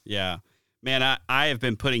 Yeah. Man, I have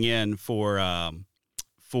been putting in for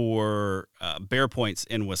bear points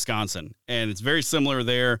in Wisconsin, and it's very similar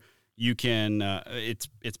there. You can it's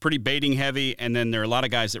pretty baiting heavy, and then there are a lot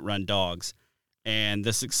of guys that run dogs, and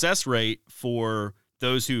the success rate for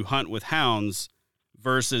those who hunt with hounds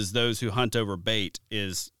versus those who hunt over bait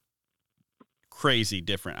is crazy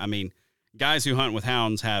different. I mean, guys who hunt with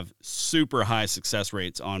hounds have super high success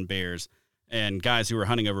rates on bears, and guys who are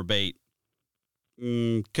hunting over bait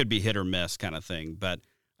could be hit or miss kind of thing. But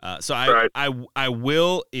so I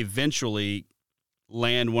will eventually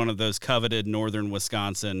land one of those coveted northern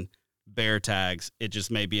Wisconsin bear tags. It just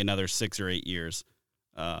may be another 6 or 8 years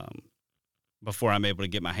before I'm able to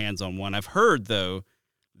get my hands on one. I've heard, though,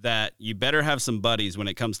 that you better have some buddies when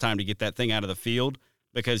it comes time to get that thing out of the field,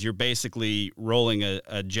 because you're basically rolling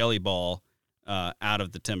a jelly ball out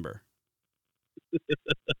of the timber.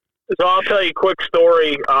 So I'll tell you a quick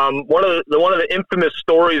story. One of the infamous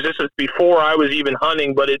stories, this is before I was even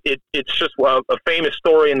hunting, but it's just a famous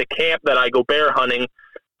story in the camp that I go bear hunting.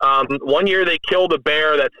 One year they killed a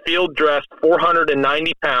bear that field dressed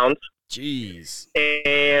 490 pounds. Jeez.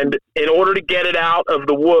 And in order to get it out of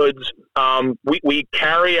the woods, we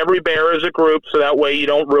carry every bear as a group, so that way you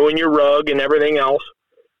don't ruin your rug and everything else.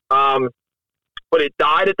 But it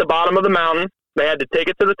died at the bottom of the mountain. They had to take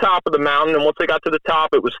it to the top of the mountain, and once they got to the top,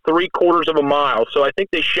 it was 3/4 of a mile. So I think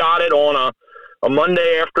they shot it on a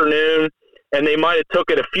Monday afternoon, and they might have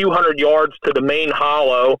took it a few hundred yards to the main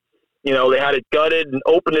hollow. You know, they had it gutted and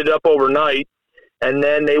opened it up overnight. And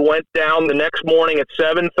then they went down the next morning at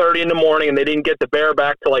 7:30 in the morning, and they didn't get the bear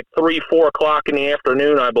back till like 3, 4 o'clock in the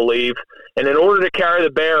afternoon, I believe. And in order to carry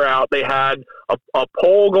the bear out, they had a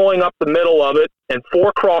pole going up the middle of it and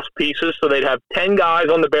 4 cross pieces, so they'd have 10 guys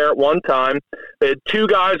on the bear at one time. They had 2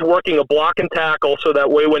 guys working a block and tackle, so that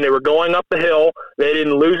way when they were going up the hill, they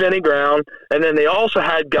didn't lose any ground. And then they also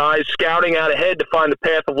had guys scouting out ahead to find the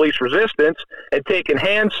path of least resistance and taking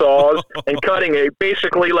hand saws and cutting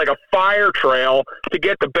basically like a fire trail to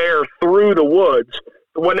get the bear through the woods.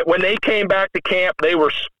 When they came back to camp, they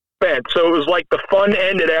were spent. So it was like the fun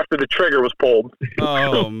ended after the trigger was pulled.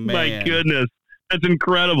 Oh, man. My goodness. That's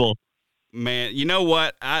incredible. Man, you know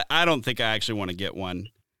what? I don't think I actually want to get one.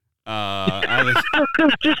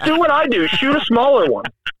 Just do what I do. Shoot a smaller one.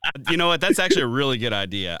 You know what? That's actually a really good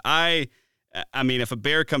idea. I mean, if a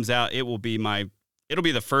bear comes out, it'll be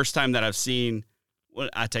the first time that I've seen, well,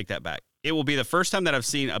 I take that back. It will be the first time that I've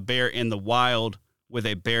seen a bear in the wild with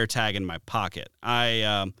a bear tag in my pocket.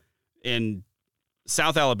 In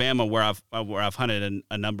South Alabama, where I've hunted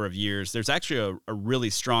a number of years, there's actually a really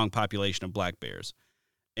strong population of black bears.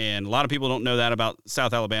 And a lot of people don't know that about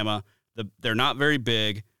South Alabama. They're not very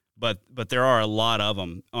big, but there are a lot of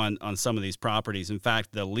them on some of these properties. In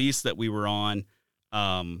fact, the lease that we were on,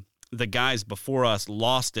 the guys before us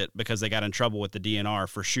lost it because they got in trouble with the DNR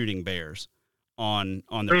for shooting bears on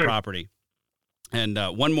their property. And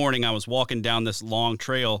one morning I was walking down this long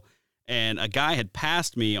trail, and a guy had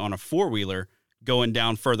passed me on a 4-wheeler going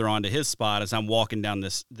down further onto his spot as I'm walking down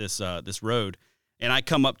this road. And I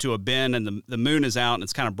come up to a bend, and the moon is out, and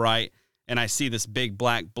it's kind of bright, and I see this big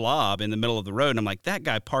black blob in the middle of the road, and I'm like, that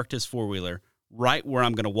guy parked his 4-wheeler right where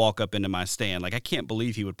I'm going to walk up into my stand. Like, I can't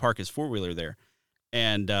believe he would park his 4-wheeler there.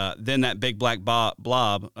 And then that big black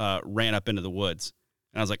blob ran up into the woods.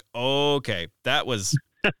 And I was like, okay, that was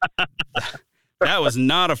that was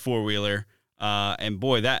not a 4-wheeler. And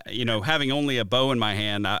boy, that, you know, having only a bow in my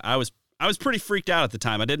hand, I was pretty freaked out at the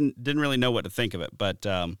time. I didn't really know what to think of it. But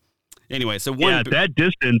anyway, so that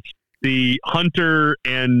distance, the hunter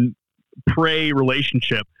and prey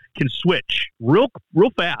relationship can switch real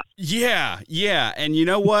fast. Yeah. And you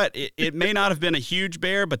know what? It may not have been a huge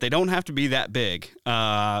bear, but they don't have to be that big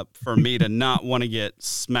for me to not want to get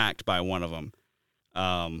smacked by one of them.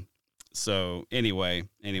 So anyway,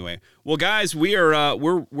 well, guys,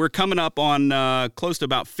 we're coming up on close to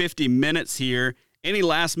about 50 minutes here. Any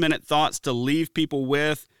last minute thoughts to leave people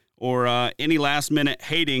with, or any last minute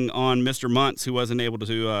hating on Mr. Muntz, who wasn't able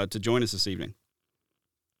to join us this evening?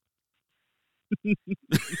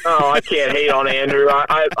 Oh, I can't hate on Andrew.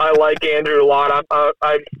 I like Andrew a lot.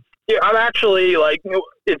 I'm actually like,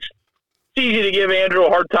 it's easy to give Andrew a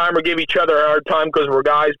hard time or give each other a hard time because we're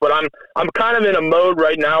guys, but I'm kind of in a mode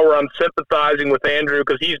right now where I'm sympathizing with Andrew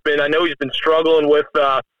because I know he's been struggling with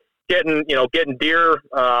getting deer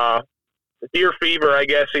fever. I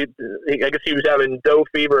guess he was having doe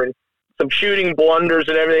fever and some shooting blunders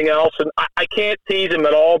and everything else, and I can't tease him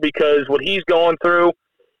at all because what he's going through,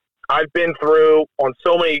 I've been through on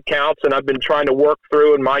so many accounts, and I've been trying to work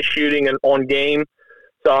through in my shooting and on game.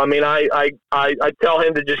 So, I mean, I tell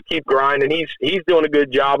him to just keep grinding. He's doing a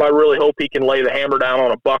good job. I really hope he can lay the hammer down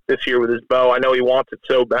on a buck this year with his bow. I know he wants it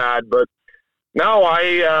so bad, but no,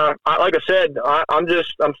 I like I said, I'm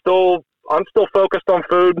still focused on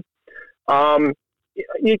food.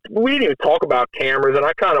 We didn't even talk about cameras, and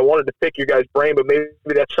I kind of wanted to pick your guys' brain, but maybe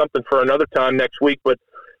that's something for another time next week. But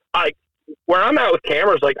where I'm at with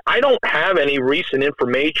cameras, like, I don't have any recent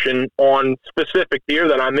information on specific deer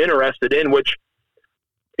that I'm interested in, which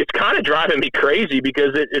it's kind of driving me crazy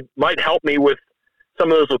because it might help me with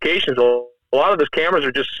some of those locations. A lot of those cameras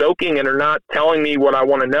are just soaking and are not telling me what I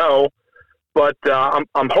want to know. But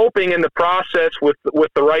I'm hoping in the process with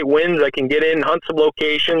the right winds, I can get in, hunt some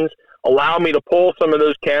locations, allow me to pull some of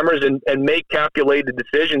those cameras and make calculated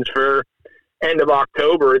decisions for end of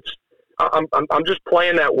October. I'm just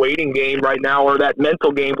playing that waiting game right now, or that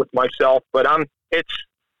mental game with myself. But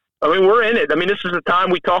we're in it. I mean, this is the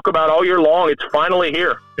time we talk about all year long. It's finally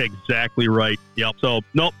here. Exactly right. Yep. So,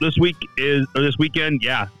 nope, this weekend,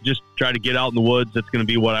 yeah, just try to get out in the woods. That's going to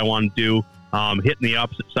be what I want to do. Hitting the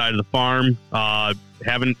opposite side of the farm. I've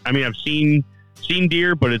seen seen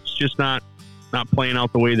deer, but it's just not playing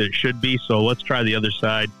out the way that it should be. So let's try the other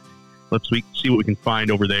side. Let's see what we can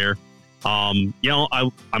find over there. I'm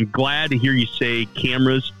glad to hear you say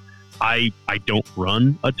cameras. I don't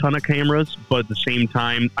run a ton of cameras, but at the same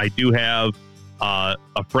time, I do have a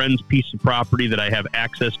friend's piece of property that I have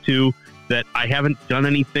access to that I haven't done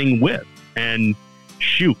anything with. And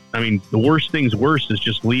shoot, I mean, the worst thing's worst is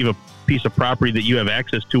just leave a piece of property that you have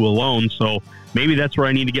access to alone. So maybe that's where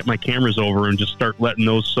I need to get my cameras over and just start letting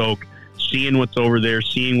those soak, seeing what's over there,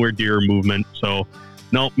 seeing where deer are movement. So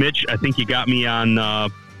no, Mitch, I think you got me on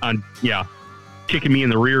kicking me in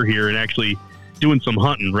the rear here and actually doing some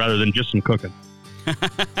hunting rather than just some cooking.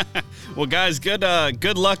 Well, guys, good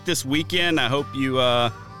luck this weekend. I hope you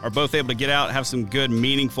are both able to get out, have some good,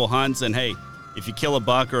 meaningful hunts. And hey, if you kill a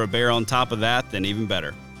buck or a bear on top of that, then even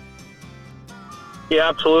better. Yeah,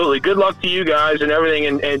 absolutely. Good luck to you guys and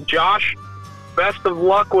everything. And Josh, best of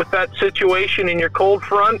luck with that situation in your cold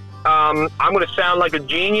front. I'm going to sound like a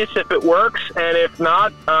genius if it works, and if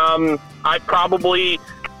not, I probably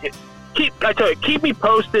keep me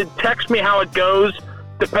posted. Text me how it goes.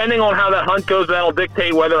 Depending on how that hunt goes, that'll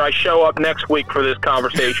dictate whether I show up next week for this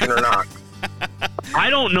conversation or not. I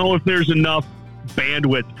don't know if there's enough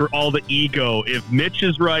bandwidth for all the ego. If Mitch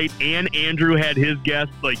is right and Andrew had his guess,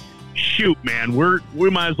 like, shoot, man, we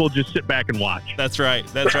might as well just sit back and watch. That's right.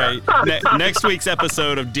 Next week's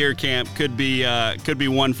episode of Deer Camp could be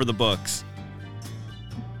one for the books.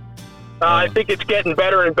 I think it's getting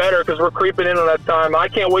better and better because we're creeping in on that time. I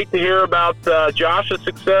can't wait to hear about Josh's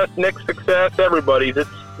success, Nick's success, everybody's.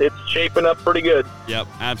 It's shaping up pretty good. Yep,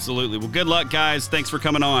 absolutely. Well, good luck, guys. Thanks for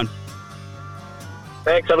coming on.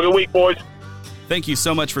 Thanks. Have a good week, boys. Thank you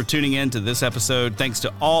so much for tuning in to this episode. Thanks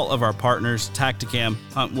to all of our partners, Tactacam,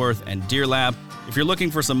 Huntworth, and Deer Lab. If you're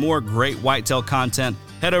looking for some more great whitetail content,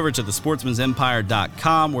 head over to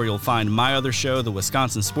thesportsmansempire.com where you'll find my other show, The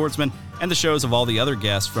Wisconsin Sportsman, and the shows of all the other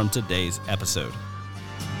guests from today's episode.